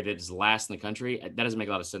secondary that is last in the country, that doesn't make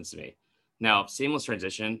a lot of sense to me. Now, seamless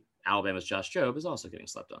transition, Alabama's Josh Jobe is also getting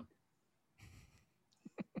slept on.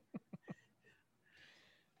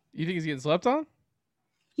 You think he's getting slept on?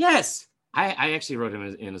 Yes. I actually wrote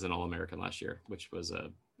him in as an All-American last year, which was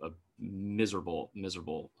a miserable,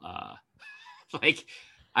 like,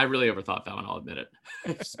 I really overthought that one, I'll admit it.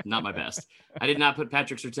 It's not my best. I did not put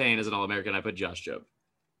Patrick Surtain as an All-American. I put Josh Jobe.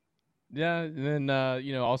 Yeah, and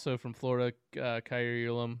then also from Florida, Kyer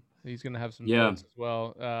Elam. He's going to have some votes as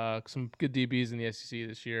well. Some good DBs in the SEC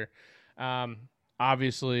this year.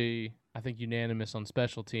 Obviously, I think unanimous on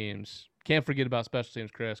special teams. Can't forget about special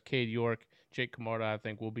teams, Chris. Cade York, Jake Camarda, I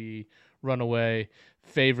think will be runaway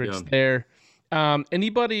favorites there.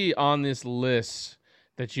 Anybody on this list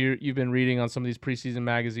that you've been reading on some of these preseason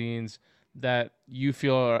magazines that you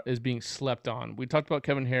feel is being slept on? We talked about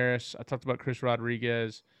Kevin Harris. I talked about Chris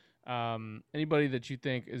Rodriguez. Anybody that you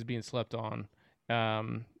think is being slept on?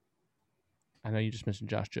 I know you just mentioned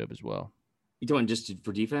Josh Jobe as well. You doing just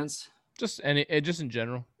for defense? Just in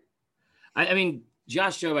general. I mean,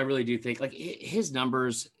 Josh Jobe, I really do think like his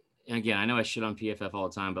numbers. And again, I know I shit on PFF all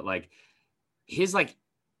the time, but like his like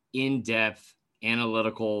in-depth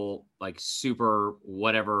analytical, like super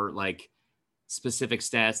whatever, like specific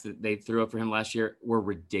stats that they threw up for him last year were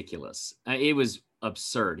ridiculous. It was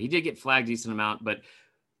absurd. He did get flagged a decent amount, but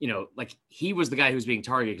like he was the guy who was being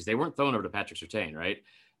targeted because they weren't throwing over to Patrick Surtain, right?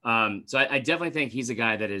 So I definitely think he's a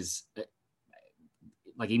guy that is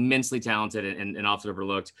like immensely talented and often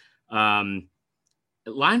overlooked. Linebacker,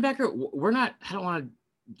 I don't want to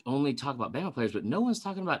only talk about Bama players, but no one's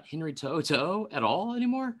talking about Henry To'o at all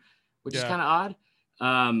anymore, which is kind of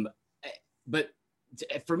odd. But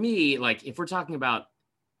for me, like if we're talking about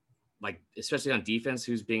like, especially on defense,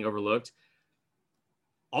 who's being overlooked,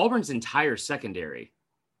 Auburn's entire secondary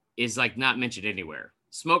is like not mentioned anywhere.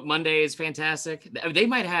 Smoke Monday is fantastic. They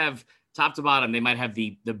might have top to bottom. They might have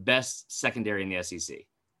the best secondary in the SEC,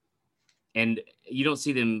 and you don't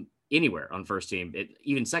see them anywhere on first team,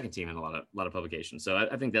 even second team in a lot of publications. So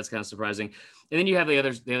I think that's kind of surprising. And then you have the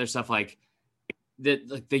other stuff like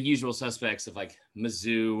the usual suspects of like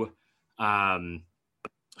Mizzou.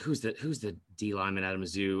 Who's the D lineman out of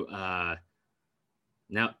Mizzou?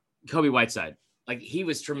 Now Kobe Whiteside. Like he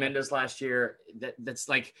was tremendous last year. That's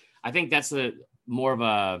like, I think that's the more of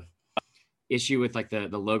a issue with like the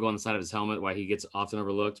logo on the side of his helmet, why he gets often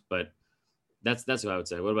overlooked. But that's what I would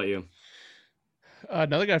say. What about you?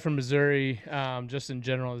 Another guy from Missouri, just in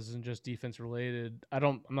general, this isn't just defense related.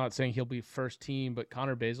 I'm not saying he'll be first team, but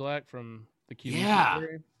Connor Bazelak from the QB. Yeah.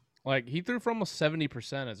 Missouri, like he threw for almost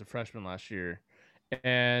 70% as a freshman last year.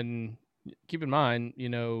 And keep in mind,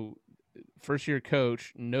 first year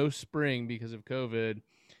coach, no spring because of COVID,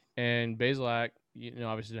 and Bazelak,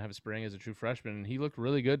 obviously didn't have a spring as a true freshman, and he looked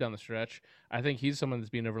really good down the stretch. I think he's someone that's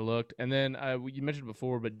being overlooked. And then you mentioned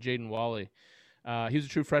before, but Jaden Wally, he was a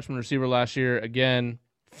true freshman receiver last year. Again,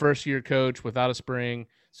 first year coach without a spring,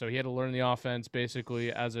 so he had to learn the offense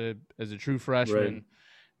basically as a true freshman. Right.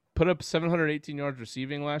 Put up 718 yards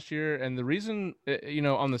receiving last year, and the reason,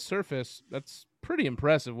 on the surface, that's pretty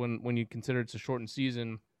impressive when you consider it's a shortened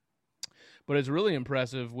season. But it's really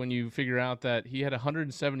impressive when you figure out that he had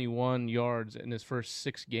 171 yards in his first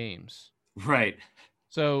 6 games. Right.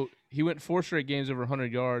 So he went 4 straight games over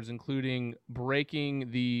 100 yards, including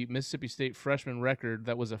breaking the Mississippi State freshman record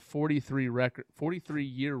that was a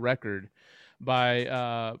 43-year record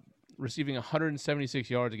by receiving 176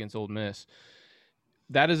 yards against Ole Miss.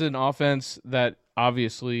 That is an offense that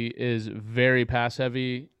obviously is very pass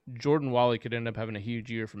heavy. Jordan Wally could end up having a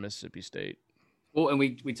huge year for Mississippi State. Well, and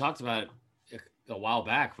we talked about it a while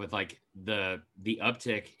back with like the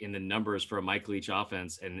uptick in the numbers for a Mike Leach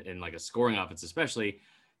offense and like a scoring offense, especially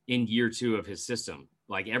in year 2 of his system.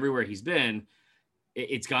 Like everywhere he's been,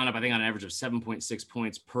 it's gone up, I think, on an average of 7.6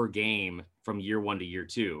 points per game from year 1 to year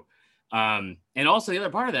 2. And also the other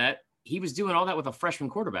part of that, he was doing all that with a freshman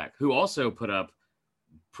quarterback who also put up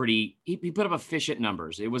he put up efficient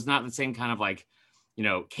numbers. It was not the same kind of like,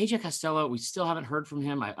 KJ Costello, we still haven't heard from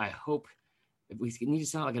him. I hope we need to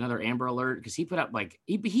sound like another Amber Alert, because he put up like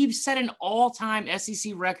he set an all-time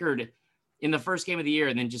SEC record in the first game of the year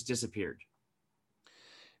and then just disappeared.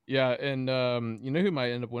 Yeah, and who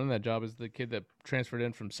might end up winning that job is the kid that transferred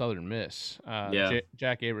in from Southern Miss,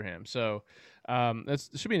 Jack Abraham. So it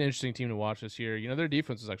should be an interesting team to watch this year. Their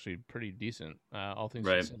defense is actually pretty decent, all things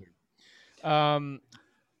considered.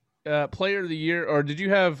 Player of the year, or did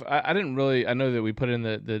you have? I didn't really. I know that we put in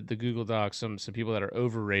the Google Docs some people that are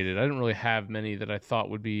overrated. I didn't really have many that I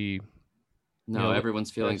thought would be. No,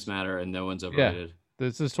 everyone's feelings matter, and no one's overrated. Yeah,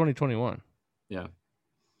 this is 2021. Yeah,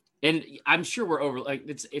 and I'm sure we're over. Like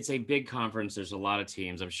it's a big conference. There's a lot of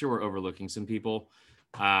teams. I'm sure we're overlooking some people.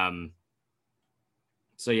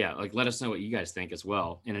 So yeah, like let us know what you guys think as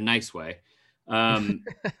well in a nice way.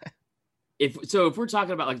 If we're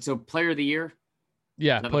talking about player of the year.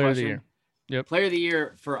 Yeah, player of the year. Yep. Player of the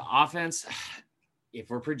year for offense. If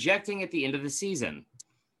we're projecting at the end of the season,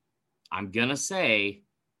 I'm going to say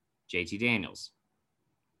JT Daniels.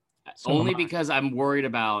 Only because I'm worried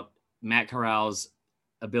about Matt Corral's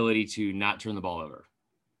ability to not turn the ball over.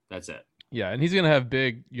 That's it. Yeah, and he's going to have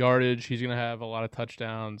big yardage. He's going to have a lot of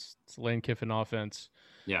touchdowns. It's Lane Kiffin offense.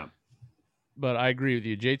 Yeah. But I agree with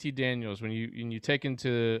you. JT Daniels, when you take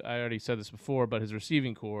into, I already said this before, but his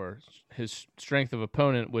receiving core, his strength of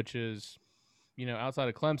opponent, which is, outside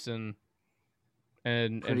of Clemson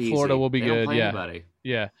and Florida will be good. Anybody.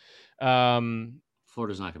 Yeah.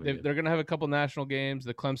 Florida's not going to be good. They're going to have a couple national games.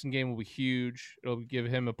 The Clemson game will be huge. It'll give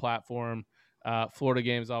him a platform. Florida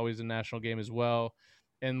game is always a national game as well.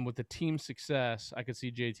 And with the team success, I could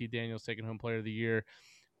see JT Daniels taking home player of the year.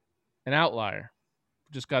 An outlier.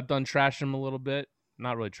 Just got done trashing him a little bit.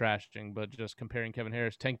 Not really trashing, but just comparing Kevin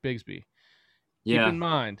Harris, Tank Bigsby. Yeah. Keep in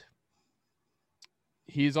mind,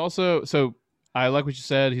 he's also, so I like what you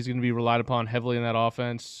said. He's going to be relied upon heavily in that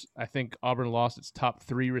offense. I think Auburn lost its top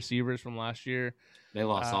 3 receivers from last year. They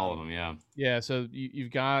lost all of them, yeah. Yeah, so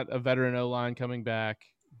you've got a veteran O-line coming back.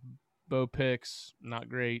 Bo Picks, not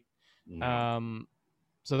great. No.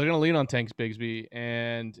 So they're going to lean on Tank Bigsby,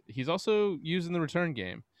 and he's also using the return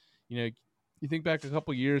game. You think back a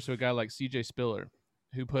couple years to a guy like C.J. Spiller,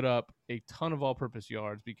 who put up a ton of all-purpose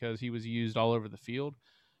yards because he was used all over the field.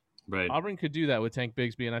 Right. Auburn could do that with Tank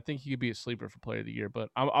Bigsby, and I think he could be a sleeper for player of the year, but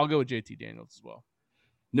I'll go with JT Daniels as well.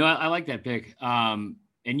 No, I like that pick. And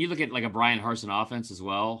you look at like a Brian Harsin offense as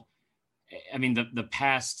well. I mean, the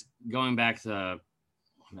past, going back to,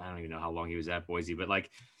 I don't even know how long he was at Boise, but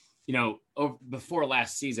like before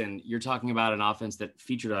last season, you're talking about an offense that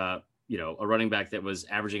featured a running back that was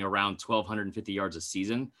averaging around 1,250 yards a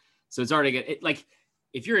season. So it's already good. Like,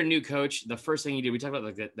 if you're a new coach, the first thing you do, we talked about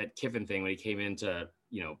like that Kiffin thing when he came in to,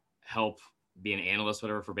 help be an analyst,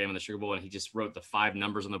 whatever, for Bama in the Sugar Bowl. And he just wrote the 5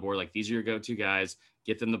 numbers on the board. Like, these are your go-to guys,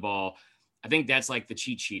 get them the ball. I think that's like the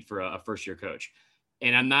cheat sheet for a first-year coach.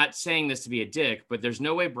 And I'm not saying this to be a dick, but there's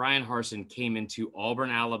no way Brian Harsin came into Auburn,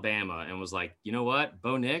 Alabama and was like, you know what,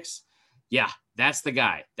 Bo Nix? Yeah, that's the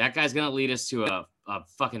guy. That guy's going to lead us to a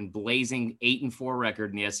fucking blazing 8-4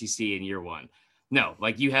 record in the SEC in year one. No,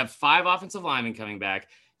 like, you have 5 offensive linemen coming back.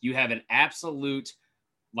 You have an absolute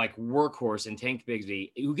like workhorse in Tank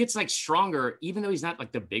Bigsby, who gets like stronger, even though he's not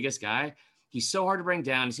like the biggest guy. He's so hard to bring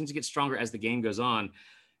down. He seems to get stronger as the game goes on.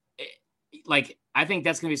 Like, I think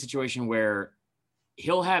that's going to be a situation where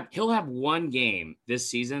he'll have one game this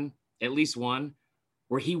season, at least one,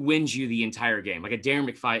 where he wins you the entire game, like a Darren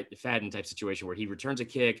McFadden type situation where he returns a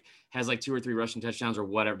kick, has like 2 or 3 rushing touchdowns or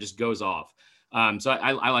whatever, just goes off. So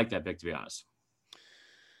I like that pick, to be honest.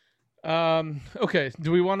 Okay.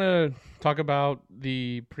 Do we want to talk about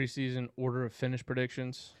the preseason order of finish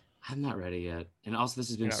predictions? I'm not ready yet. And also, this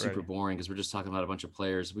has been super boring because we're just talking about a bunch of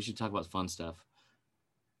players. We should talk about fun stuff.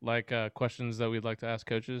 Like questions that we'd like to ask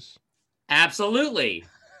coaches? Absolutely.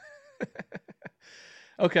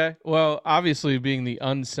 Okay. Well, obviously, being the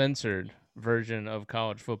uncensored version of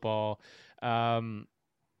college football,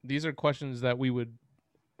 these are questions that we would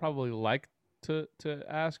probably like to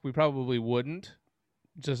ask. We probably wouldn't,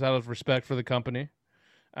 just out of respect for the company.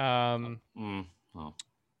 Those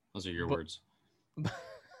are your words.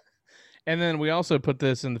 And then we also put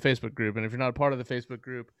this in the Facebook group. And if you're not a part of the Facebook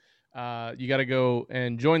group, you got to go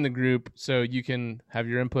and join the group so you can have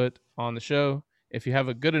your input on the show. If you have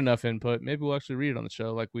a good enough input, maybe we'll actually read it on the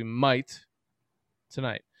show, like we might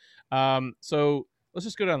tonight. So let's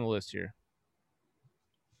just go down the list here.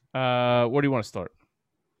 Where do you want to start?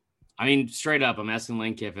 I mean, straight up, I'm asking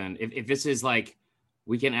Lane Kiffin. If this is like,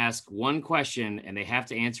 we can ask one question and they have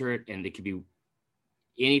to answer it, and it could be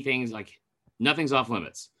anything, like nothing's off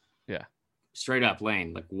limits. Yeah. Straight up,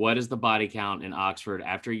 Lane, like, what is the body count in Oxford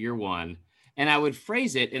after year one? And I would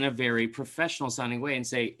phrase it in a very professional sounding way and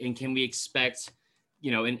say, and can we expect,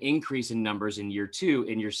 an increase in numbers in year 2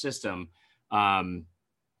 in your system? Right.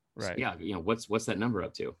 So yeah. What's that number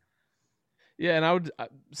up to? Yeah. And I would,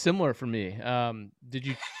 similar for me.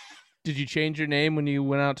 Did you change your name when you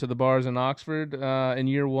went out to the bars in Oxford in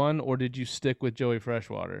year 1, or did you stick with Joey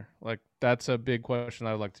Freshwater? Like, that's a big question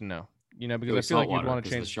I would like to know. Because Joey I feel like you'd want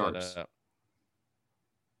to change that up.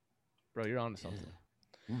 Bro, you're on to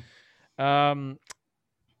something. Yeah.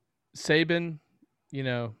 Saban,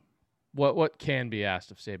 what can be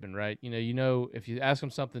asked of Saban, right? If you ask him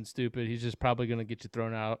something stupid, he's just probably going to get you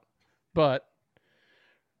thrown out. But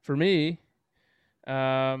for me,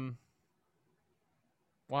 why,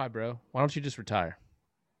 bro? Why don't you just retire?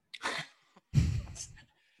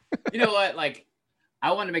 You know what? Like,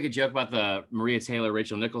 I wanted to make a joke about the Maria Taylor,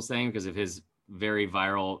 Rachel Nichols thing because of his very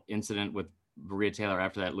viral incident with Maria Taylor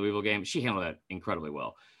after that Louisville game. She handled that incredibly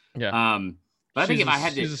well. Yeah. But I think if I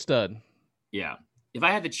had to, she's a stud. Yeah. If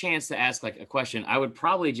I had the chance to ask like a question, I would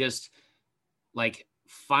probably just like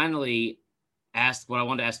finally ask what I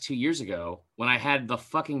wanted to ask 2 years ago when I had the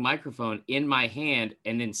fucking microphone in my hand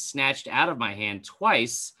and then snatched out of my hand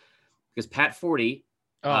twice because Pat Forty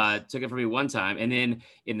took it from me one time. And then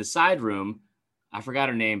in the side room, I forgot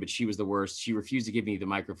her name, but she was the worst. She refused to give me the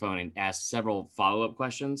microphone and asked several follow-up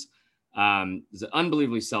questions. It was an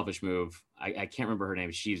unbelievably selfish move. I can't remember her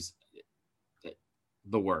name. She's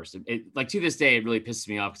the worst. Like, to this day, it really pisses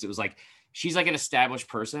me off because it was like, she's like an established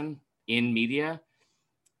person in media.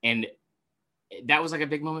 And that was like a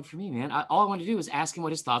big moment for me, man. All I wanted to do was ask him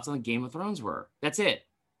what his thoughts on the Game of Thrones were. That's it.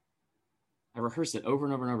 I rehearsed it over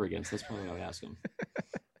and over and over again. So that's probably what I would ask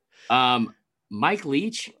him. Mike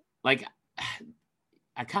Leach, like,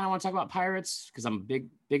 I kind of want to talk about Pirates because I'm a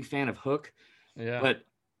big fan of Hook. Yeah. But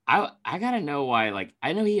I got to know why, like,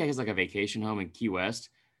 I know he has like a vacation home in Key West,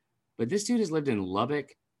 but this dude has lived in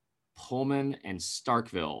Lubbock, Pullman, and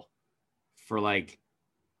Starkville for like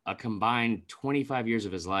a combined 25 years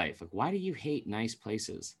of his life. Like, why do you hate nice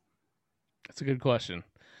places? That's a good question.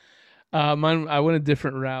 I went a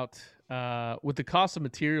different route. With the cost of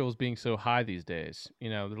materials being so high these days,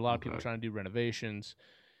 there's a lot of people trying to do renovations.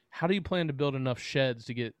 How do you plan to build enough sheds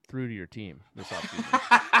to get through to your team this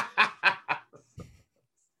offseason?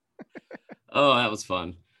 Oh, that was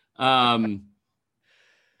fun.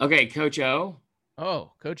 Okay, Coach O.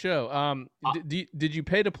 Oh, Coach O. Did you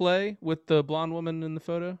pay to play with the blonde woman in the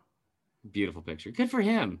photo? Beautiful picture. Good for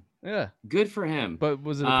him. Yeah. Good for him. But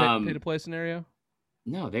was it a pay to play scenario?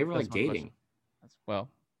 No, they were That's like my question. dating. Well,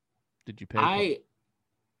 did you pay? I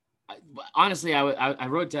honestly, I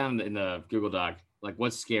wrote down in the Google Doc, like,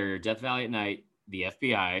 what's scarier, Death Valley at night, the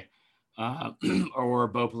FBI, uh, or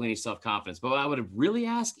Bo Pelini's self confidence. But what I would really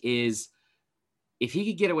ask is, if he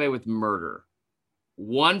could get away with murder,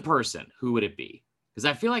 one person, who would it be? Because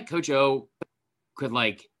I feel like Coach O could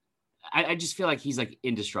like, I just feel like he's like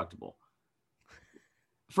indestructible.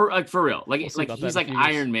 For real, We'll like see about that he's in a like few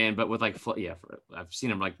years. Iron Man, but with like I've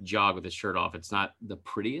seen him like jog with his shirt off. It's not the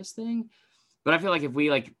prettiest thing, but I feel like if we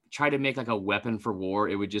like try to make like a weapon for war,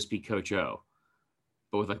 it would just be Coach O,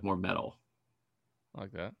 but with like more metal. I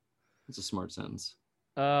like that. It's a smart sentence.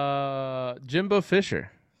 Jimbo Fisher.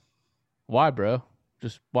 Why, bro?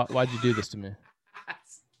 Just why'd you do this to me?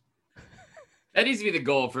 That needs to be the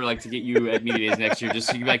goal for like to get you at media days next year. Just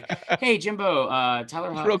so you can be like, hey Jimbo,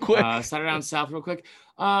 Tyler Huck, Real quick. Slide down south real quick.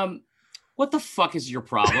 What the fuck is your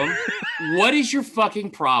problem? What is your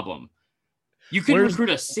fucking problem? You couldn't recruit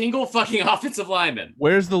a single fucking offensive lineman.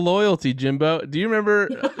 Where's the loyalty, Jimbo? Do you remember?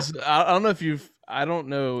 I don't know if you've. I don't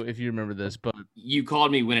know if you remember this, but you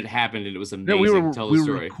called me when it happened, and it was amazing. No, we were Tell the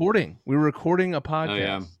story. recording. We were recording a podcast. Oh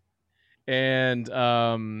yeah.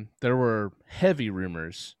 And there were heavy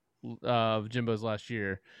rumors of Jimbo's last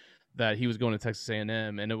year that he was going to Texas A&M,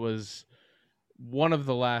 and it was one of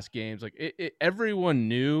the last games. Like everyone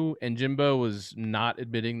knew, and Jimbo was not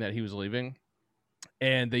admitting that he was leaving.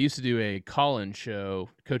 And they used to do a call-in show,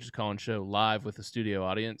 coach's call-in show, live with the studio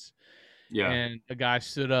audience. Yeah. And a guy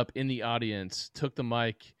stood up in the audience, took the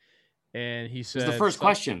mic, and he said, "It was the first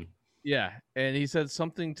question." Yeah, and he said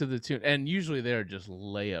something to the tune, and usually they're just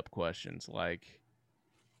layup questions, like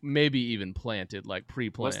maybe even planted, like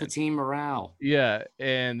pre-planned. What's the team morale? Yeah,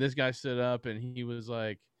 and this guy stood up and he was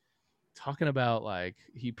like talking about like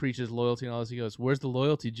he preaches loyalty and all this. He goes, "Where's the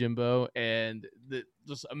loyalty, Jimbo?" And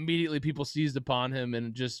just immediately people seized upon him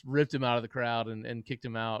and just ripped him out of the crowd and kicked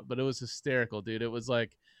him out. But it was hysterical, dude. It was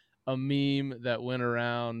like a meme that went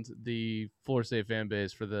around the Florida State fan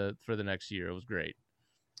base for the next year. It was great.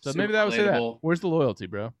 So Super maybe that would say that. Where's the loyalty,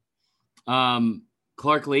 bro?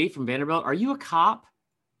 Clark Lee from Vanderbilt. Are you a cop?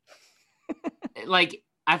 Like,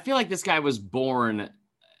 I feel like this guy was born,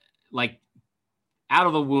 like, out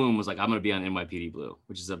of the womb was like, I'm going to be on NYPD Blue,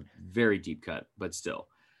 which is a very deep cut, but still.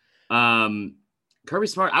 Kirby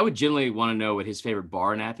Smart, I would generally want to know what his favorite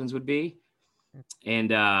bar in Athens would be.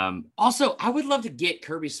 And also, I would love to get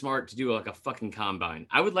Kirby Smart to do like a fucking combine.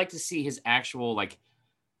 I would like to see his actual, like,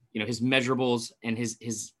 his measurables and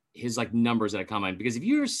his like numbers at a combine. Because if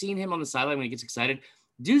you've ever seen him on the sideline when he gets excited,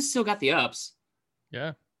 dude's still got the ups.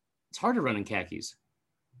 Yeah. It's hard to run in khakis.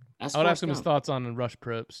 I would ask him his thoughts on Rush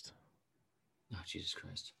Probst. Oh, Jesus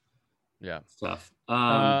Christ. Yeah. It's tough.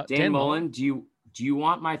 Dan Mullen, do you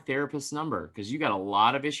want my therapist's number? Because you got a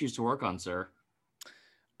lot of issues to work on, sir.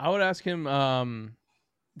 I would ask him,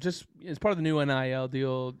 just as part of the new NIL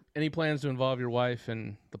deal, any plans to involve your wife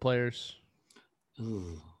and the players?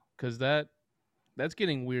 Because that's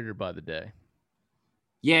getting weirder by the day.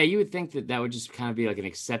 Yeah, you would think that would just kind of be like an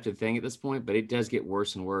accepted thing at this point, but it does get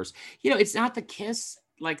worse and worse. It's not the kiss,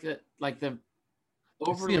 like the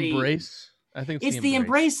overly it's the embrace. I think it's the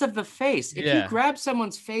embrace of the face. If you grab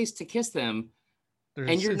someone's face to kiss them,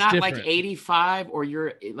 and you're not different. Like 85, or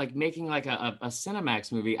you're like making like a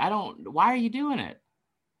Cinemax movie, why are you doing it?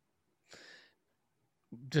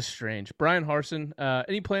 Just strange. Brian Harson,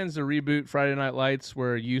 any plans to reboot Friday Night Lights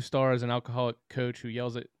where you star as an alcoholic coach who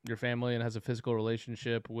yells at your family and has a physical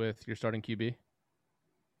relationship with your starting QB?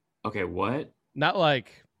 Okay, what? Not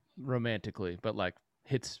like romantically, but like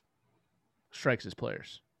strikes his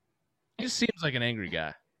players. He just seems like an angry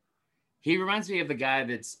guy. He reminds me of the guy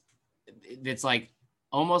that's like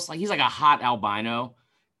almost like he's like a hot albino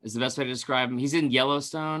is the best way to describe him. He's in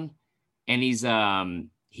Yellowstone, and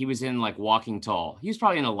he was in like Walking Tall. He was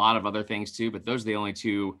probably in a lot of other things too, but those are the only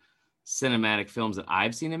two cinematic films that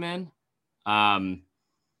I've seen him in.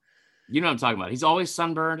 You know what I'm talking about. He's always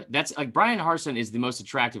sunburned. That's like Brian Harson is the most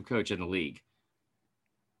attractive coach in the league.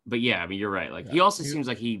 But yeah, I mean, you're right. Like he also seems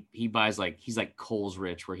like he buys like he's like Kohl's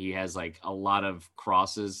rich, where he has like a lot of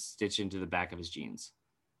crosses stitched into the back of his jeans.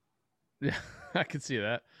 Yeah, I could see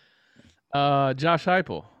that. Josh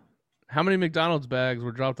Heupel, how many McDonald's bags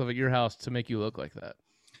were dropped off at your house to make you look like that?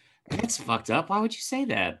 That's fucked up. Why would you say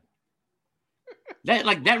that?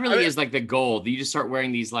 That really is like the goal. You just start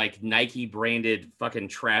wearing these like Nike branded fucking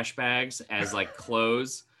trash bags as like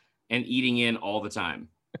clothes and eating in all the time.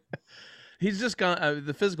 He's just gone.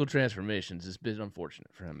 The physical transformations has been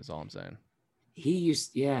unfortunate for him. Is all I'm saying. He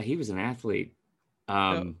was an athlete.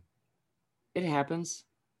 It happens.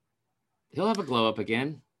 He'll have a glow up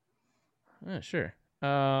again. Yeah, sure.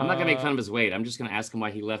 I'm not gonna make Uh, fun of his weight. I'm just gonna ask him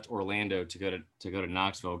why he left Orlando to go to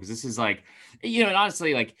Knoxville, because this is like, and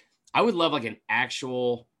honestly, like I would love like an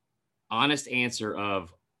actual honest answer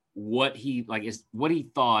of what he like is what he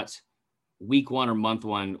thought week 1 or month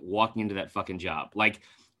 1 walking into that fucking job. Like,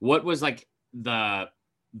 what was like the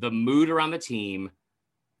mood around the team,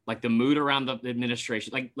 like the mood around the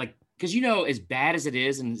administration, like because as bad as it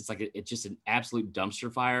is, and it's like it's just an absolute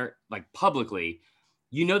dumpster fire, like publicly,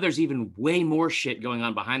 there's even way more shit going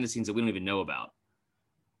on behind the scenes that we don't even know about.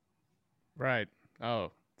 right.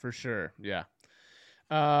 Oh, for sure. Yeah.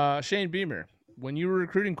 Shane Beamer, when you were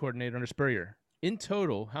recruiting coordinator under Spurrier, in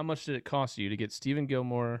total, how much did it cost you to get Stephen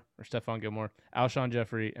Gilmore or Stephon Gilmore, Alshon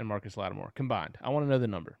Jeffrey, and Marcus Lattimore combined? I want to know the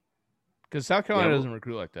number because South Carolina Yeah, doesn't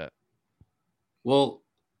recruit like that. well,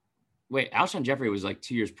 wait, Alshon Jeffrey was like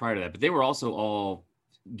 2 years prior to that, but they were also all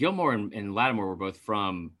Gilmore and Lattimore were both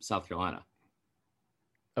from South Carolina,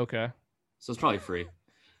 Okay. so it's probably free.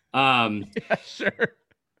 Um, Yeah, sure.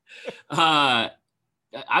 I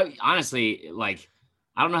honestly, like,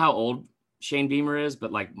 I don't know how old Shane Beamer is,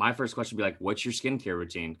 but like my first question would be like, what's your skincare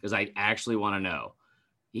routine? Because I actually want to know.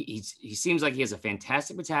 He seems like he has a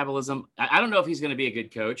fantastic metabolism. I don't know if he's going to be a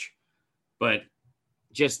good coach, but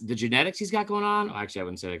just the genetics he's got going on. Actually, I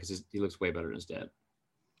wouldn't say that because he looks way better than his dad.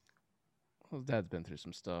 Well, Dad's been through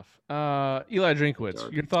some stuff. Eli Drinkwitz,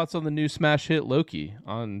 Dark. your thoughts on the new smash hit Loki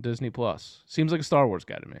on Disney Plus? Seems like a Star Wars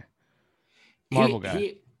guy to me. Marvel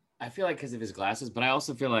guy. I feel like because of his glasses, but I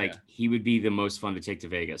also feel like he would be the most fun to take to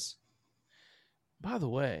Vegas. By the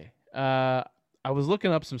way, I was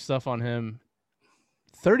looking up some stuff on him.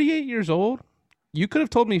 38 years old? You could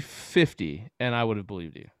have told me 50, and I would have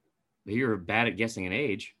believed you. But you're bad at guessing an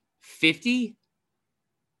age. 50?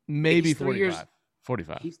 Maybe 45.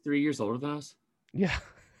 45. He's 3 years older than us? Yeah.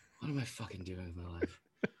 What am I fucking doing with my life?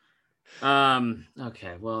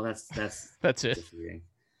 Okay, well, that's That's it. defeating.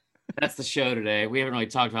 That's the show today. We haven't really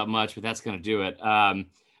talked about much, but that's going to do it. All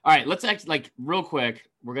right, let's act like real quick.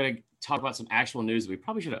 We're going to talk about some actual news that we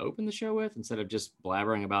probably should have opened the show with instead of just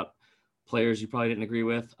blabbering about players you probably didn't agree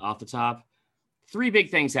with off the top. 3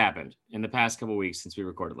 big things happened in the past couple of weeks since we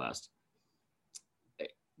recorded last.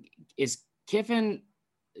 Is Kiffin,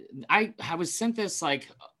 I was sent this like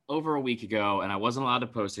over a week ago, and I wasn't allowed to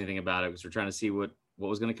post anything about it because we're trying to see what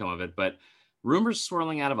was going to come of it. But rumors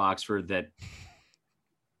swirling out of Oxford that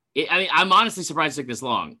I'm honestly surprised it took this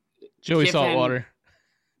long. Joey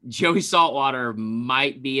Saltwater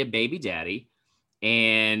might be a baby daddy,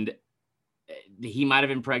 and he might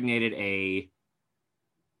have impregnated I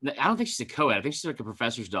don't think she's a co-ed. I think she's like a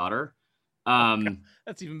professor's daughter.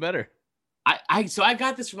 That's even better. So I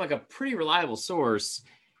got this from like a pretty reliable source,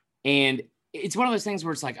 and it's one of those things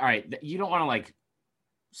where it's like, all right, you don't want to like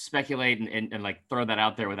speculate and like throw that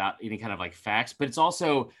out there without any kind of like facts, but it's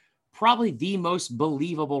also probably the most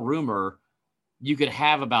believable rumor you could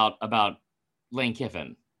have about Lane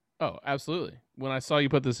Kiffin. Oh, absolutely. When I saw you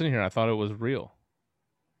put this in here, I thought it was real.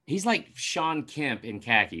 He's like Sean Kemp in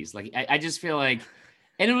khakis. Like I just feel like,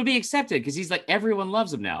 and it would be accepted because he's like, everyone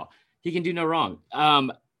loves him now. He can do no wrong.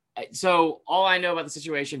 So all I know about the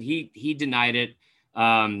situation, he denied it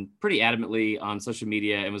pretty adamantly on social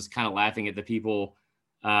media and was kind of laughing at the people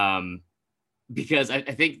because I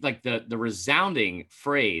think like the resounding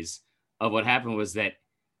phrase of what happened was that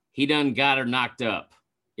he done got her knocked up.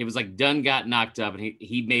 It was like done got knocked up, and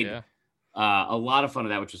he made a lot of fun of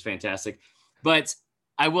that, which was fantastic. But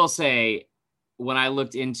I will say, when I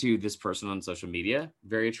looked into this person on social media,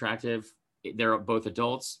 very attractive. They're both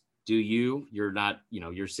adults. You're not,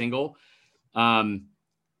 you're single.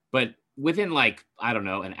 But within like, I don't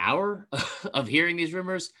know, an hour of hearing these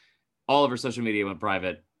rumors, all of her social media went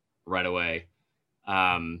private right away.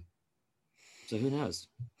 So who knows?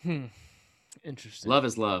 Interesting. Love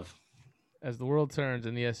is love. As the world turns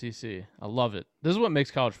in the SEC. I love it. This is what makes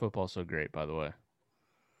college football so great, by the way.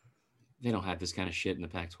 They don't have this kind of shit in the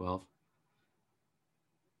Pac-12.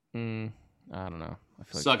 I don't know. I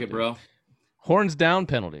feel Suck it, bro. Horns down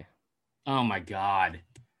penalty. Oh my God.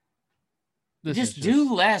 Just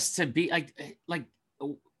do less to be like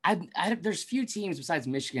there's few teams besides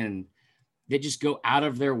Michigan that just go out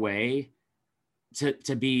of their way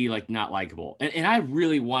to be like not likable. And I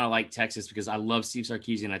really want to like Texas because I love Steve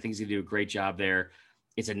Sarkisian. I think he's gonna do a great job there.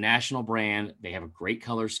 It's a national brand. They have a great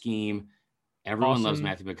color scheme. Everyone loves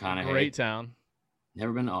Matthew McConaughey. Great town.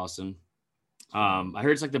 Never been to Austin. I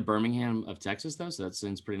heard it's like the Birmingham of Texas though, so that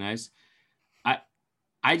seems pretty nice.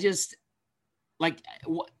 I just like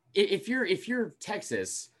if you're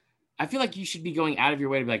Texas, I feel like you should be going out of your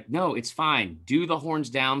way to be like, no, it's fine. Do the horns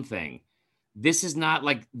down thing. This is not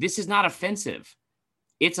offensive.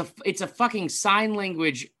 It's a fucking sign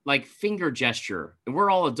language, like finger gesture. And we're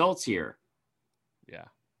all adults here. Yeah.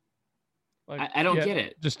 Like, I don't get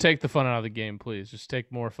it. Just take the fun out of the game, please. Just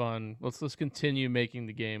take more fun. Let's continue making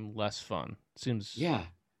the game less fun. Seems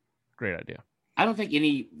great idea. I don't think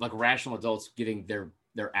any like rational adults getting their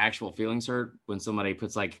actual feelings hurt when somebody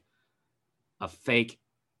puts like a fake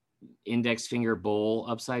index finger bowl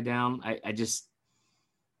upside down. I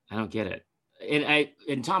don't get it.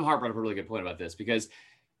 And Tom Hart brought up a really good point about this, because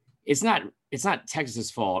it's not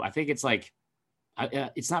Texas's fault. I think it's like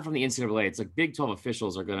it's not from the NCAA. It's like Big 12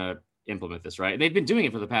 officials are going to implement this, right? And they've been doing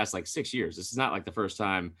it for the past like 6 years. This is not like the first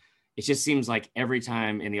time. It just seems like every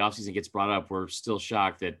time in the offseason gets brought up, we're still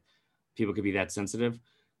shocked that people could be that sensitive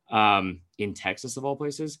in Texas of all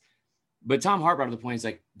places. But Tom Hart brought up the point, is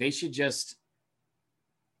like they should just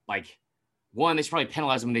like, one, they should probably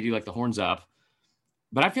penalize them when they do like the horns up.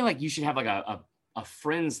 But I feel like you should have like a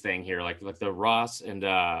friends thing here, like the Ross and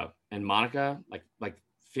Monica, like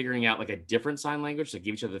figuring out like a different sign language to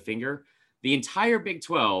give each other the finger. The entire Big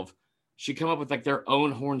 12 should come up with like their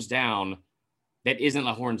own horns down that isn't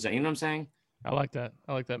a horns down. You know what I'm saying? I like that.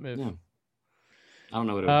 I like that move. Yeah. I don't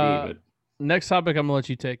know what it would be, but next topic, I'm gonna let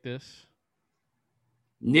you take this.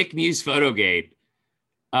 Nick Muse Photogate.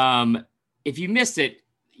 If you missed it,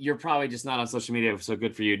 you're probably just not on social media, so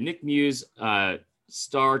good for you. Nick Muse,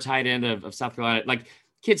 star tight end of South Carolina, like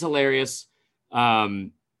kid's hilarious,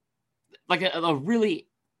 like a really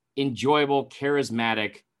enjoyable,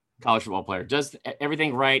 charismatic college football player. Does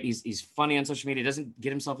everything right. He's funny on social media. Doesn't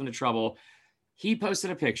get himself into trouble. He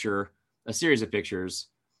posted a series of pictures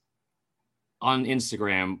on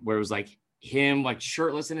Instagram where it was like him like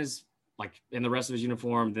shirtless in his like in the rest of his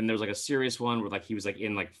uniform. Then there was like a serious one where like he was like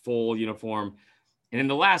in like full uniform, and in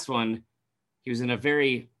the last one he was in a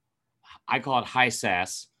very, I call it high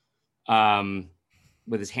sass,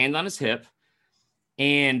 with his hand on his hip,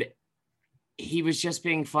 and he was just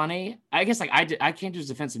being funny. I guess like I came to his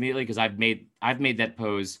defense immediately because I've made that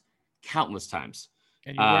pose countless times.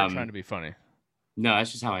 And you weren't trying to be funny. No,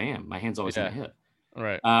 that's just how I am. My hand's always on my hip.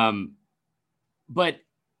 Right. But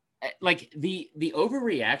like the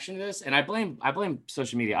overreaction to this, and I blame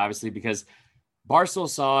social media obviously, because Barstool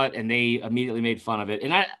saw it and they immediately made fun of it.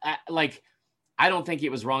 And I don't think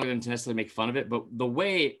it was wrong of them to necessarily make fun of it, but the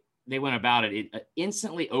way they went about it, it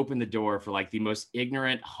instantly opened the door for like the most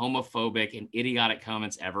ignorant, homophobic, and idiotic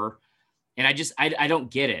comments ever. And I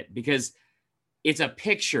don't get it, because it's a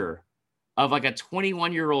picture of like a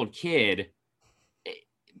 21-year-old kid,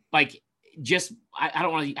 like just, I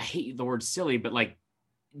don't want to, I hate the word silly, but like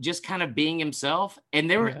just kind of being himself. And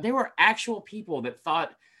there were actual people that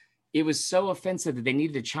thought it was so offensive that they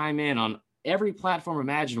needed to chime in on every platform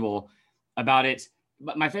imaginable about it.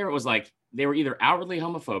 But my favorite was like, they were either outwardly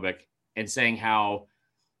homophobic and saying how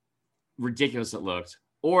ridiculous it looked,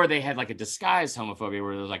 or they had like a disguised homophobia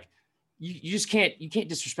where they're like, you can't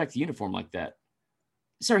disrespect the uniform like that.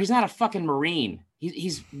 Sir, he's not a fucking Marine.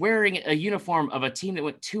 He's wearing a uniform of a team that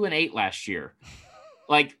went 2-8 last year.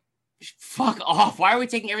 Like, fuck off. Why are we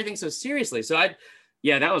taking everything so seriously? So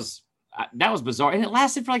that was bizarre. And it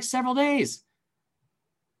lasted for like several days.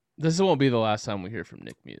 This won't be the last time we hear from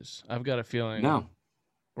Nick Muse. I've got a feeling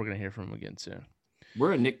we're going to hear from him again soon.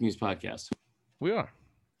 We're a Nick Muse podcast. We are.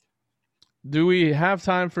 Do we have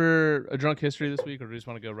time for a drunk history this week, or do we just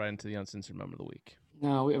want to go right into the uncensored moment of the week?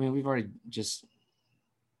 No, we've already just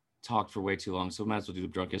talked for way too long, so we might as well do the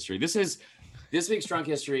drunk history. This week's drunk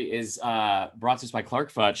history is brought to us by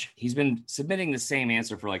Clark Futch. He's been submitting the same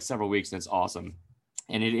answer for like several weeks, and it's awesome.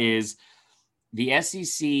 And it is the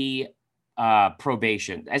SEC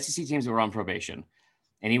probation. The SEC teams that were on probation.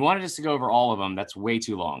 And he wanted us to go over all of them. That's way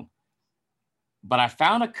too long. But I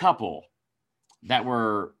found a couple that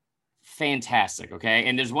were fantastic, okay?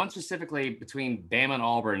 And there's one specifically between Bama and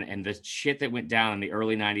Auburn and the shit that went down in the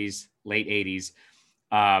early 90s, late 80s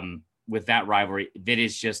with that rivalry that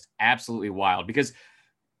is just absolutely wild. Because,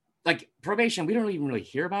 like, probation, we don't even really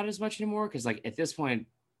hear about it as much anymore because, like, at this point,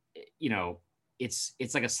 you know, it's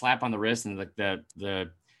like a slap on the wrist, and like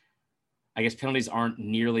the I guess penalties aren't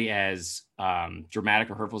nearly as dramatic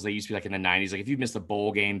or hurtful as they used to be like in the 90s. Like if you missed a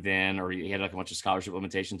bowl game then, or you had like a bunch of scholarship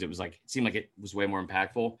limitations, it seemed like it was way more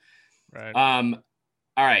impactful. Right.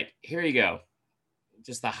 All right, here you go.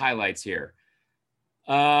 Just the highlights here.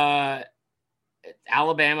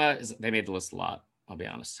 Alabama, they made the list a lot, I'll be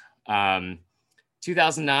honest.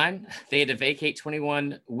 2009, they had to vacate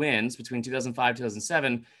 21 wins between 2005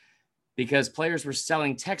 2007 because players were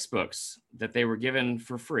selling textbooks that they were given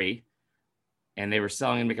for free, and they were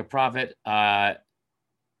selling and make a profit. It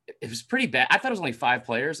was pretty bad. I thought it was only 5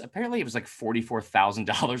 players. Apparently it was like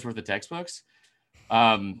 $44,000 worth of textbooks,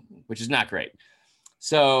 which is not great.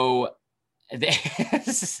 So they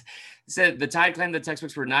said the Tide claimed the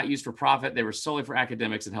textbooks were not used for profit. They were solely for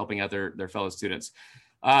academics and helping out their fellow students.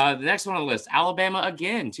 The next one on the list, Alabama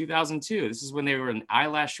again, 2002. This is when they were an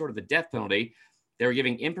eyelash short of the death penalty. They were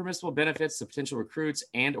giving impermissible benefits to potential recruits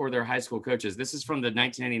and or their high school coaches. This is from the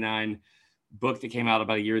 1999 book that came out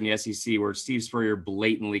about a year in the SEC where Steve Spurrier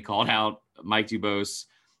blatantly called out Mike Dubose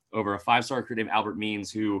over a 5-star recruit named Albert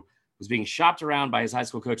Means, who was being shopped around by his high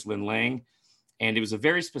school coach, Lynn Lang. And it was a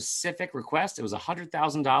very specific request. It was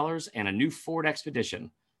 $100,000 and a new Ford Expedition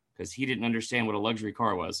because he didn't understand what a luxury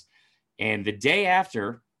car was. And the day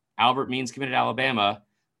after Albert Means committed to Alabama,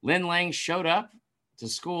 Lynn Lang showed up to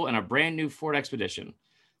school in a brand new Ford Expedition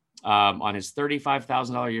on his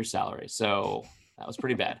 $35,000 a year salary. So that was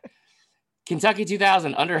pretty bad. Kentucky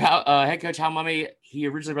 2000, under head coach Hal Mumme, he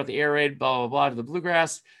originally brought the air raid, blah, blah, blah, to the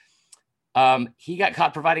Bluegrass. He got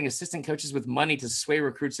caught providing assistant coaches with money to sway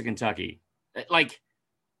recruits to Kentucky. Like,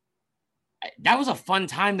 that was a fun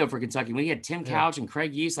time, though, for Kentucky. When he had Tim Couch and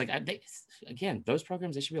Craig Yeast, like, again, those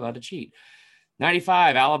programs, they should be allowed to cheat.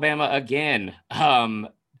 95, Alabama again. I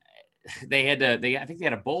think they had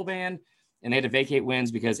a bowl ban, and they had to vacate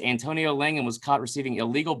wins because Antonio Langham was caught receiving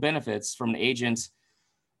illegal benefits from an agent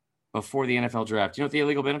before the NFL draft. Do you know what the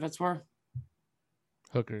illegal benefits were?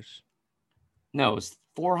 Hookers. No, it was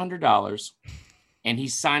 $400. And he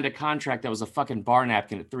signed a contract that was a fucking bar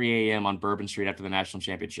napkin at 3 a.m. on Bourbon Street after the national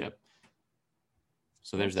championship.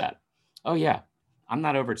 So there's that. Oh, yeah. I'm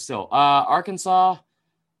not over it still. Arkansas.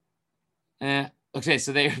 Okay,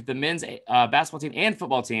 so the men's basketball team and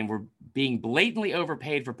football team were being blatantly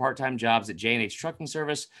overpaid for part-time jobs at J&H Trucking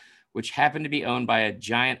Service, which happened to be owned by a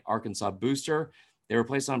giant Arkansas booster. They were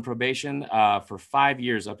placed on probation for 5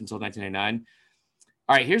 years up until 1999.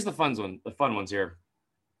 All right, here's the fun ones here.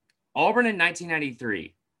 Auburn in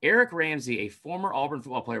 1993. Eric Ramsey, a former Auburn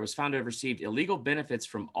football player, was found to have received illegal benefits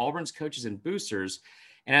from Auburn's coaches and boosters.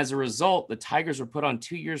 And as a result, the Tigers were put on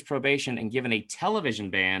 2 years probation and given a television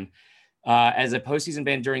ban as a postseason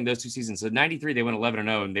ban during those 2 seasons. So 93, they went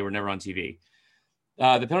 11-0 and they were never on TV.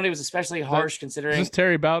 The penalty was especially harsh considering. Is this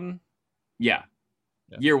Terry Bowden? Yeah.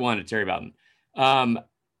 Year one of Terry Bowden.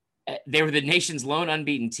 They were the nation's lone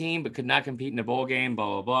unbeaten team, but could not compete in a bowl game, blah,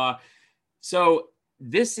 blah, blah. So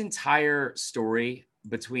this entire story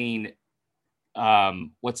between,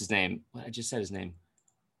 what's his name? I just said his name.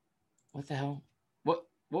 What the hell? What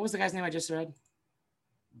was the guy's name I just read?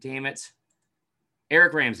 Damn it.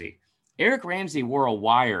 Eric Ramsey. Eric Ramsey wore a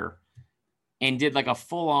wire and did like a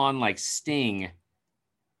full-on like sting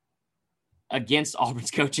against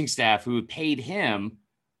Auburn's coaching staff who paid him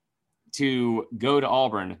to go to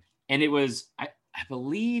Auburn. And it was, I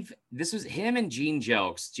believe this was him and Gene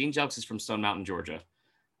Jelks. Gene Jelks is from Stone Mountain, Georgia,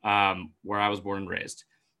 where I was born and raised.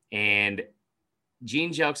 And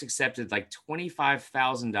Gene Jelks accepted like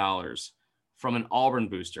 $25,000 from an Auburn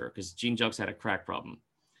booster because Gene Jelks had a crack problem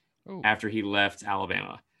after he left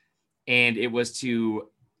Alabama. And it was to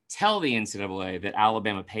tell the NCAA that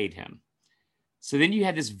Alabama paid him. So then you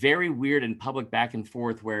had this very weird and public back and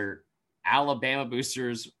forth where Alabama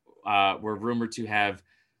boosters were rumored to have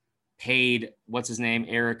paid, what's his name,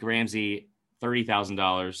 Eric Ramsey,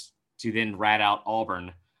 $30,000 to then rat out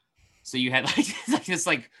Auburn. So you had like this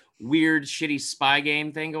like weird, shitty spy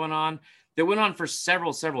game thing going on that went on for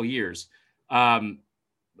several years.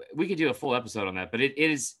 We could do a full episode on that, but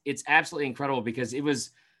it's absolutely incredible because it was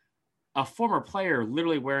a former player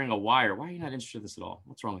literally wearing a wire. Why are you not interested in this at all?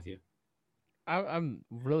 What's wrong with you? I'm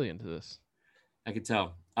really into this. I could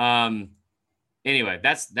tell. Anyway,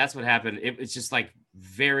 that's what happened. It's just like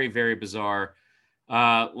very, very bizarre.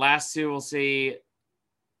 Last two we'll see.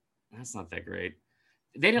 That's not that great.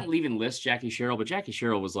 They didn't even list Jackie Sherrill, but Jackie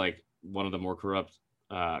Sherrill was like one of the more corrupt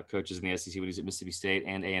coaches in the SEC when he was at Mississippi State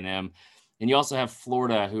and A&M. And you also have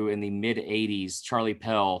Florida, who in the mid 80s, Charlie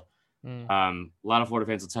Pell. A lot of Florida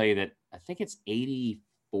fans will tell you that I think it's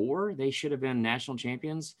 84. They should have been national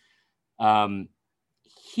champions.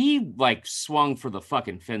 He like swung for the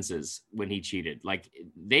fucking fences when he cheated. Like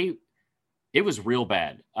it was real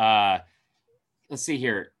bad. Let's see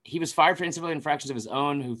here. He was fired for incivility infractions of his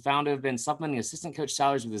own, who found to have been supplementing assistant coach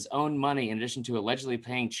salaries with his own money, in addition to allegedly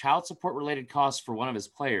paying child support related costs for one of his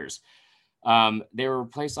players. They were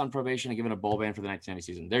placed on probation and given a bowl ban for the 1990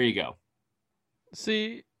 season. There you go.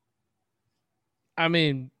 See, I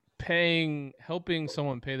mean, helping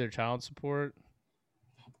someone pay their child support.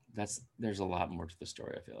 There's a lot more to the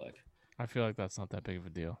story. I feel like that's not that big of a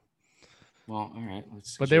deal. Well, all right.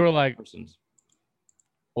 But they were like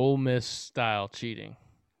Ole Miss style cheating.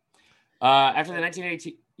 After the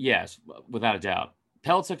 1980, yes, without a doubt.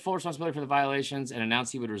 Pell took full responsibility for the violations and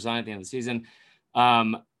announced he would resign at the end of the season.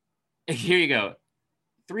 Here you go.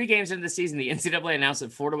 3 games into the season, the NCAA announced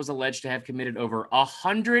that Florida was alleged to have committed over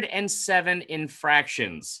 107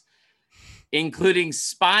 infractions, including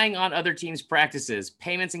spying on other teams' practices,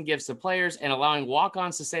 payments and gifts to players, and allowing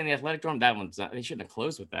walk-ons to stay in the athletic dorm. That one's not, they shouldn't have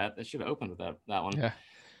closed with that. They should have opened with that one.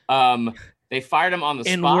 Yeah. They fired him on the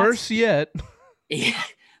spot. And worse yet, yeah,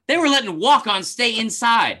 they were letting walk-ons stay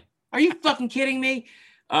inside. Are you fucking kidding me?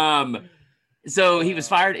 So he was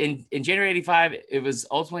fired in January 85. It was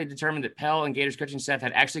ultimately determined that Pell and Gators coaching staff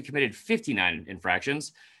had actually committed 59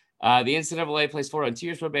 infractions. The NCAA placed Florida on 2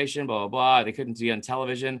 years probation, blah, blah, blah. They couldn't be on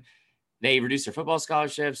television. They reduced their football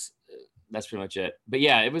scholarships. That's pretty much it. But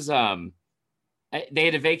yeah, it was, they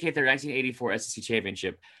had to vacate their 1984 SEC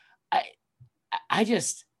championship. I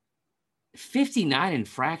just, 59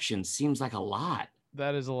 infractions seems like a lot.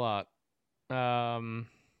 that is a lot. It'll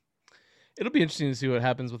be interesting to see what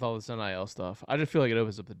happens with all this NIL stuff. I just feel like it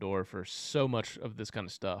opens up the door for so much of this kind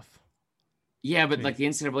of stuff. Yeah, but like the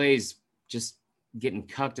NCAA is just getting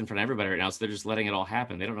cucked in front of everybody right now, so they're just letting it all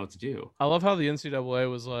happen. They don't know what to do. I love how the NCAA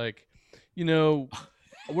was like, you know,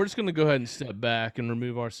 we're just going to go ahead and step back and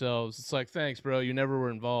remove ourselves. It's like, thanks, bro. You never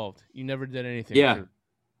were involved. You never did anything. Yeah.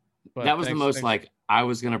 That was the most like, I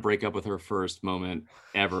was going to break up with her first moment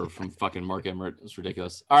ever from fucking Mark Emmert. It's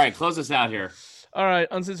ridiculous. All right, close us out here. All right,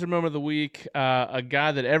 uncensored moment of the week. A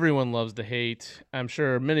guy that everyone loves to hate. I'm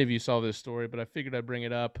sure many of you saw this story, but I figured I'd bring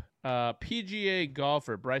it up. PGA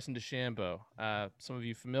golfer Bryson DeChambeau. Some of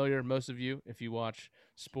you familiar, most of you, if you watch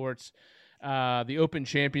sports. The Open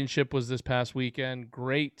Championship was this past weekend.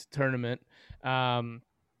 Great tournament.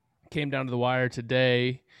 Came down to the wire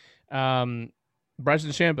today.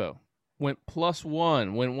 Bryson DeChambeau went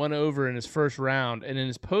 +1, went 1 over in his first round, and in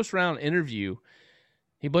his post-round interview,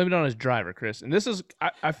 he blamed it on his driver, Chris. And this is,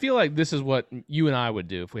 I feel like this is what you and I would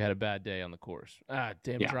do if we had a bad day on the course.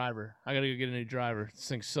 Driver. I got to go get a new driver. This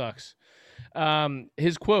thing sucks.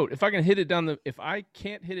 His quote, if I can't hit it down the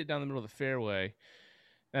middle of the fairway,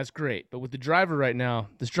 that's great. But with the driver right now,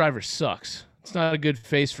 this driver sucks. It's not a good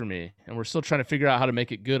face for me. And we're still trying to figure out how to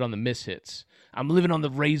make it good on the mishits. I'm living on the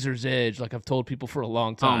razor's edge, like I've told people for a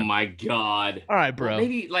long time. Oh my God. All right, bro. Well,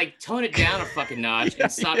 maybe like tone it down a fucking notch and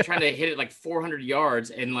stop trying to hit it like 400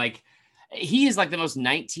 yards. And like, he is like the most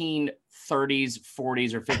 1930s,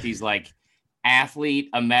 40s, or 50s like athlete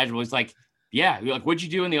imaginable. He's like, yeah, you're like, what'd you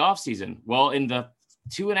do in the off season? Well, in the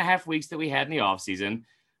 2.5 weeks that we had in the off season,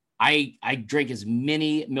 I drank as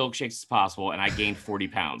many milkshakes as possible and I gained 40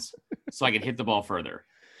 pounds so I could hit the ball further.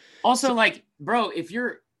 Also, like, bro, if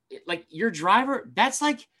you're like your driver, that's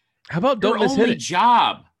like, how about don't your only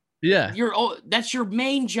job? Yeah, that's your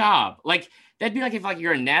main job. Like that'd be like if like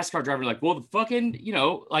you're a NASCAR driver, like, well, the fucking, you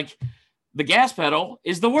know, like the gas pedal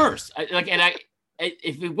is the worst. If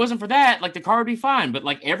it wasn't for that, like the car would be fine. But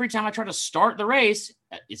like every time I try to start the race,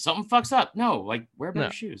 something fucks up. No, like wear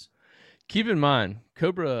better shoes. Keep in mind,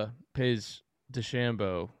 Cobra pays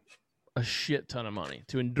DeChambeau a shit ton of money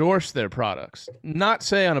to endorse their products, not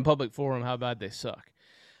say on a public forum how bad they suck.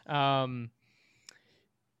 The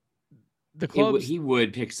clubs, he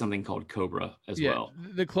would pick something called Cobra as well.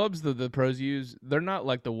 The clubs that the pros use, they're not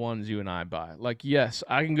like the ones you and I buy. Like, yes,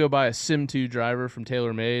 I can go buy a Sim 2 driver from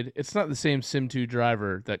TaylorMade. It's not the same Sim 2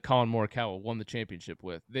 driver that Colin Morikawa won the championship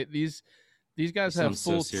with. These guys have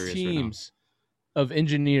full teams of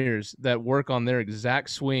engineers that work on their exact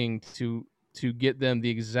swing to get them the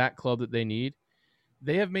exact club that they need.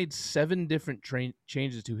 They have made 7 different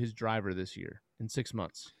changes to his driver this year in 6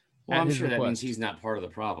 months. Well, I'm sure that means he's not part of the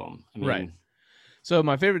problem. I mean, right. So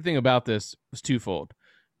my favorite thing about this was twofold.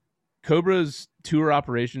 Cobra's tour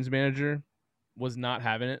operations manager was not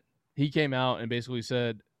having it. He came out and basically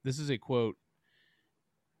said, this is a quote,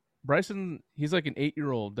 Bryson, he's like an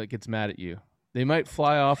 8-year-old that gets mad at you. They might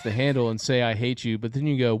fly off the handle and say, I hate you. But then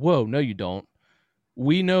you go, whoa, no, you don't.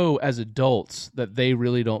 We know as adults that they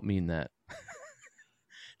really don't mean that.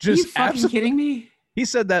 Just are you fucking kidding me? He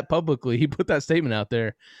said that publicly. He put that statement out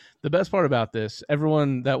there. The best part about this,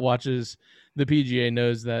 everyone that watches the PGA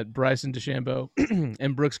knows that Bryson DeChambeau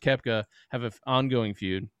and Brooks Koepka have an ongoing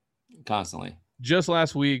feud. Constantly. Just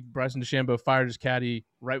last week, Bryson DeChambeau fired his caddy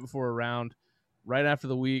right before a round. Right after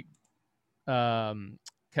the week, Koepka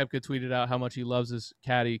tweeted out how much he loves his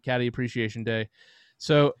caddy appreciation day.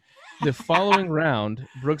 So the following round,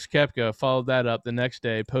 Brooks Koepka followed that up the next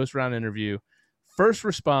day, post-round interview. First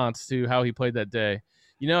response to how he played that day.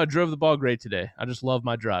 You know, I drove the ball great today. I just love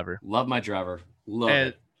my driver. Love my driver. Love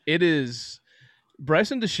it. It is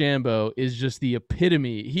Bryson DeChambeau is just the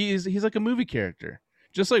epitome. He's like a movie character.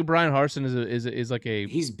 Just like Brian Harsin is like a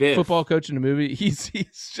football coach in a movie. He's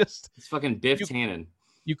fucking Biff Tannen.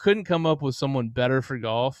 You couldn't come up with someone better for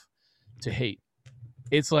golf to hate.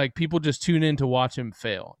 it's like people just tune in to watch him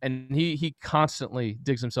fail, and he constantly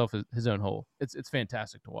digs himself his own hole. It's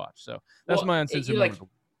fantastic to watch. So that's my uncensored moment.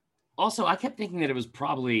 Also, I kept thinking that it was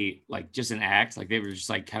probably like just an act, like they were just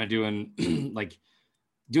like kind of doing like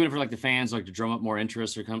doing it for like the fans, like to drum up more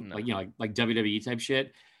interest or come like, you know, like WWE type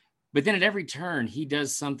shit. But then at every turn, he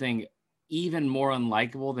does something even more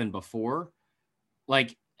unlikable than before.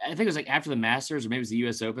 Like, I think it was like after the Masters or maybe it was the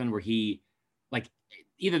US Open where he like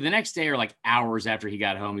either the next day or like hours after he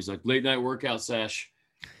got home, he's like late night workout sesh.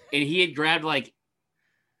 And he had grabbed like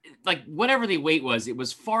whatever the weight was, it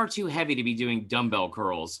was far too heavy to be doing dumbbell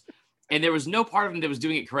curls. And there was no part of him that was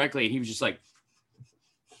doing it correctly. And he was just like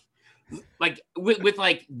with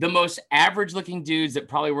like the most average looking dudes that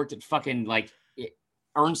probably worked at fucking like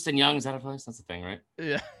Ernst and Young. Is that a place? That's the thing, right?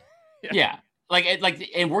 Yeah. Like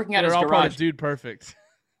and working out his garage. Part of Dude Perfect.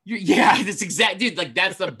 Yeah, that's exact, dude. Like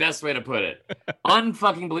that's the best way to put it.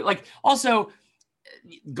 Unfucking believe. Like also,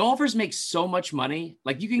 golfers make so much money.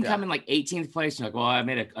 Like you can come in like 18th place. And you're like, well, I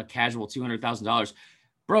made a casual $200,000,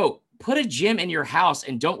 bro. Put a gym in your house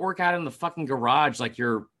and don't work out in the fucking garage like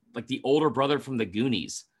you're like the older brother from the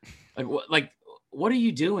Goonies. Like what are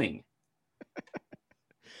you doing?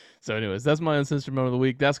 So, anyways, that's my uncensored moment of the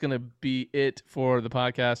week. That's gonna be it for the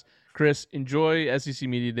podcast. Chris, enjoy SEC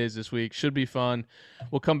Media Days this week. Should be fun.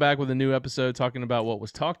 We'll come back with a new episode talking about what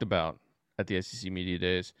was talked about at the SEC Media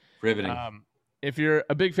Days. Riveting. If you're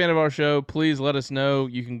a big fan of our show, please let us know.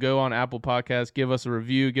 You can go on Apple Podcasts, give us a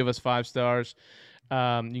review, give us 5 stars. You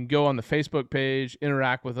can go on the Facebook page,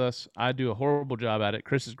 interact with us. I do a horrible job at it.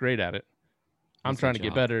 Chris is great at it. I'm trying to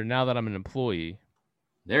get better now that I'm an employee.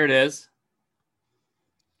 There it is.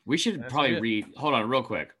 We should probably read. Hold on, real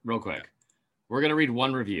quick. We're gonna read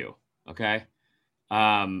one review. Okay.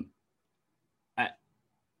 Pick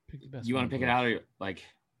the best. You want to pick it out, or like?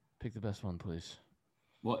 Pick the best one, please.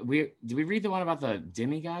 Well, did we read the one about the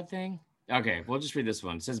demigod thing? Okay, we'll just read this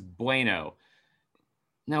one. It says bueno.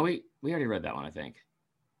 No, we already read that one, I think.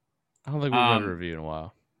 I don't think we've read a review in a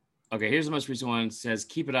while. Okay, here's the most recent one. It says,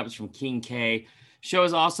 keep it up. It's from King K. Show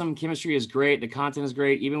is awesome. Chemistry is great. The content is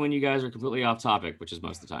great, even when you guys are completely off topic, which is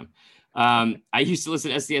most of the time. I used to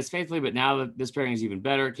listen to SDS faithfully, but now that this pairing is even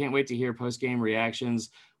better. Can't wait to hear post-game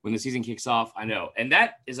reactions when the season kicks off. I know. And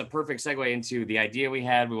that is a perfect segue into the idea we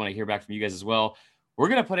had. We want to hear back from you guys as well. We're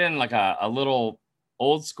going to put in like a little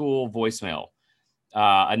old school voicemail,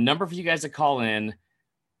 a number for you guys to call in.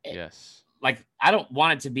 Yes. Like, I don't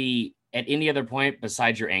want it to be at any other point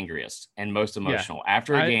besides your angriest and most emotional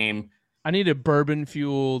after a game. I need a bourbon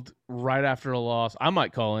fueled right after a loss. I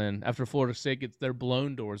might call in after Florida State gets their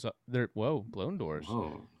blown doors up. Blown doors.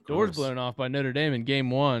 Whoa, doors blown off by Notre Dame in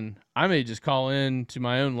game 1. I may just call in to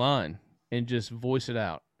my own line and just voice it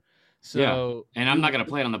out. So, and I'm not going to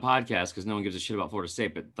play it on the podcast because no one gives a shit about Florida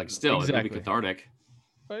State, but like still, it'll be cathartic.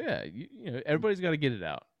 But yeah, you know, everybody's got to get it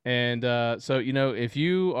out. And so, you know, if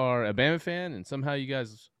you are a Bama fan and somehow you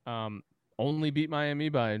guys only beat Miami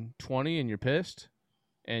by 20 and you're pissed,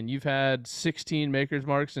 and you've had 16 Maker's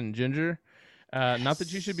Marks and ginger, not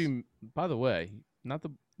that you should be, by the way, not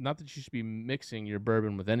that you should be mixing your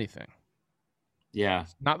bourbon with anything. Yeah.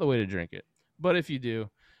 It's not the way to drink it. But if you do,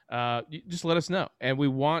 you just let us know. And we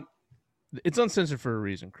want, it's uncensored for a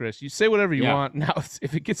reason, Chris. You say whatever you want. Now,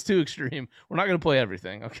 if it gets too extreme, we're not going to play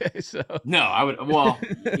everything. Okay. So no, I would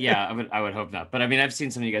hope not. But I mean, I've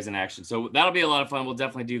seen some of you guys in action, so that'll be a lot of fun. We'll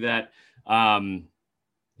definitely do that.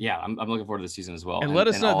 Yeah, I'm looking forward to the season as well. And let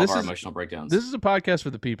us know. All of our emotional breakdowns. This is a podcast for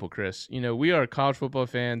the people, Chris. You know, we are college football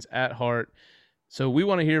fans at heart, so we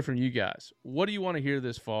want to hear from you guys. What do you want to hear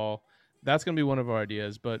this fall? That's going to be one of our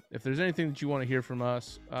ideas. But if there's anything that you want to hear from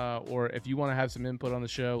us, or if you want to have some input on the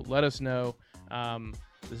show, let us know.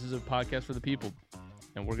 This is a podcast for the people,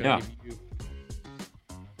 and we're going to give you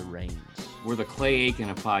the reins. We're the Clay Aiken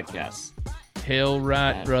of podcasts. Hail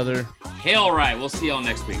right, brother. Hail right. We'll see y'all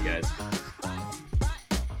next week, guys.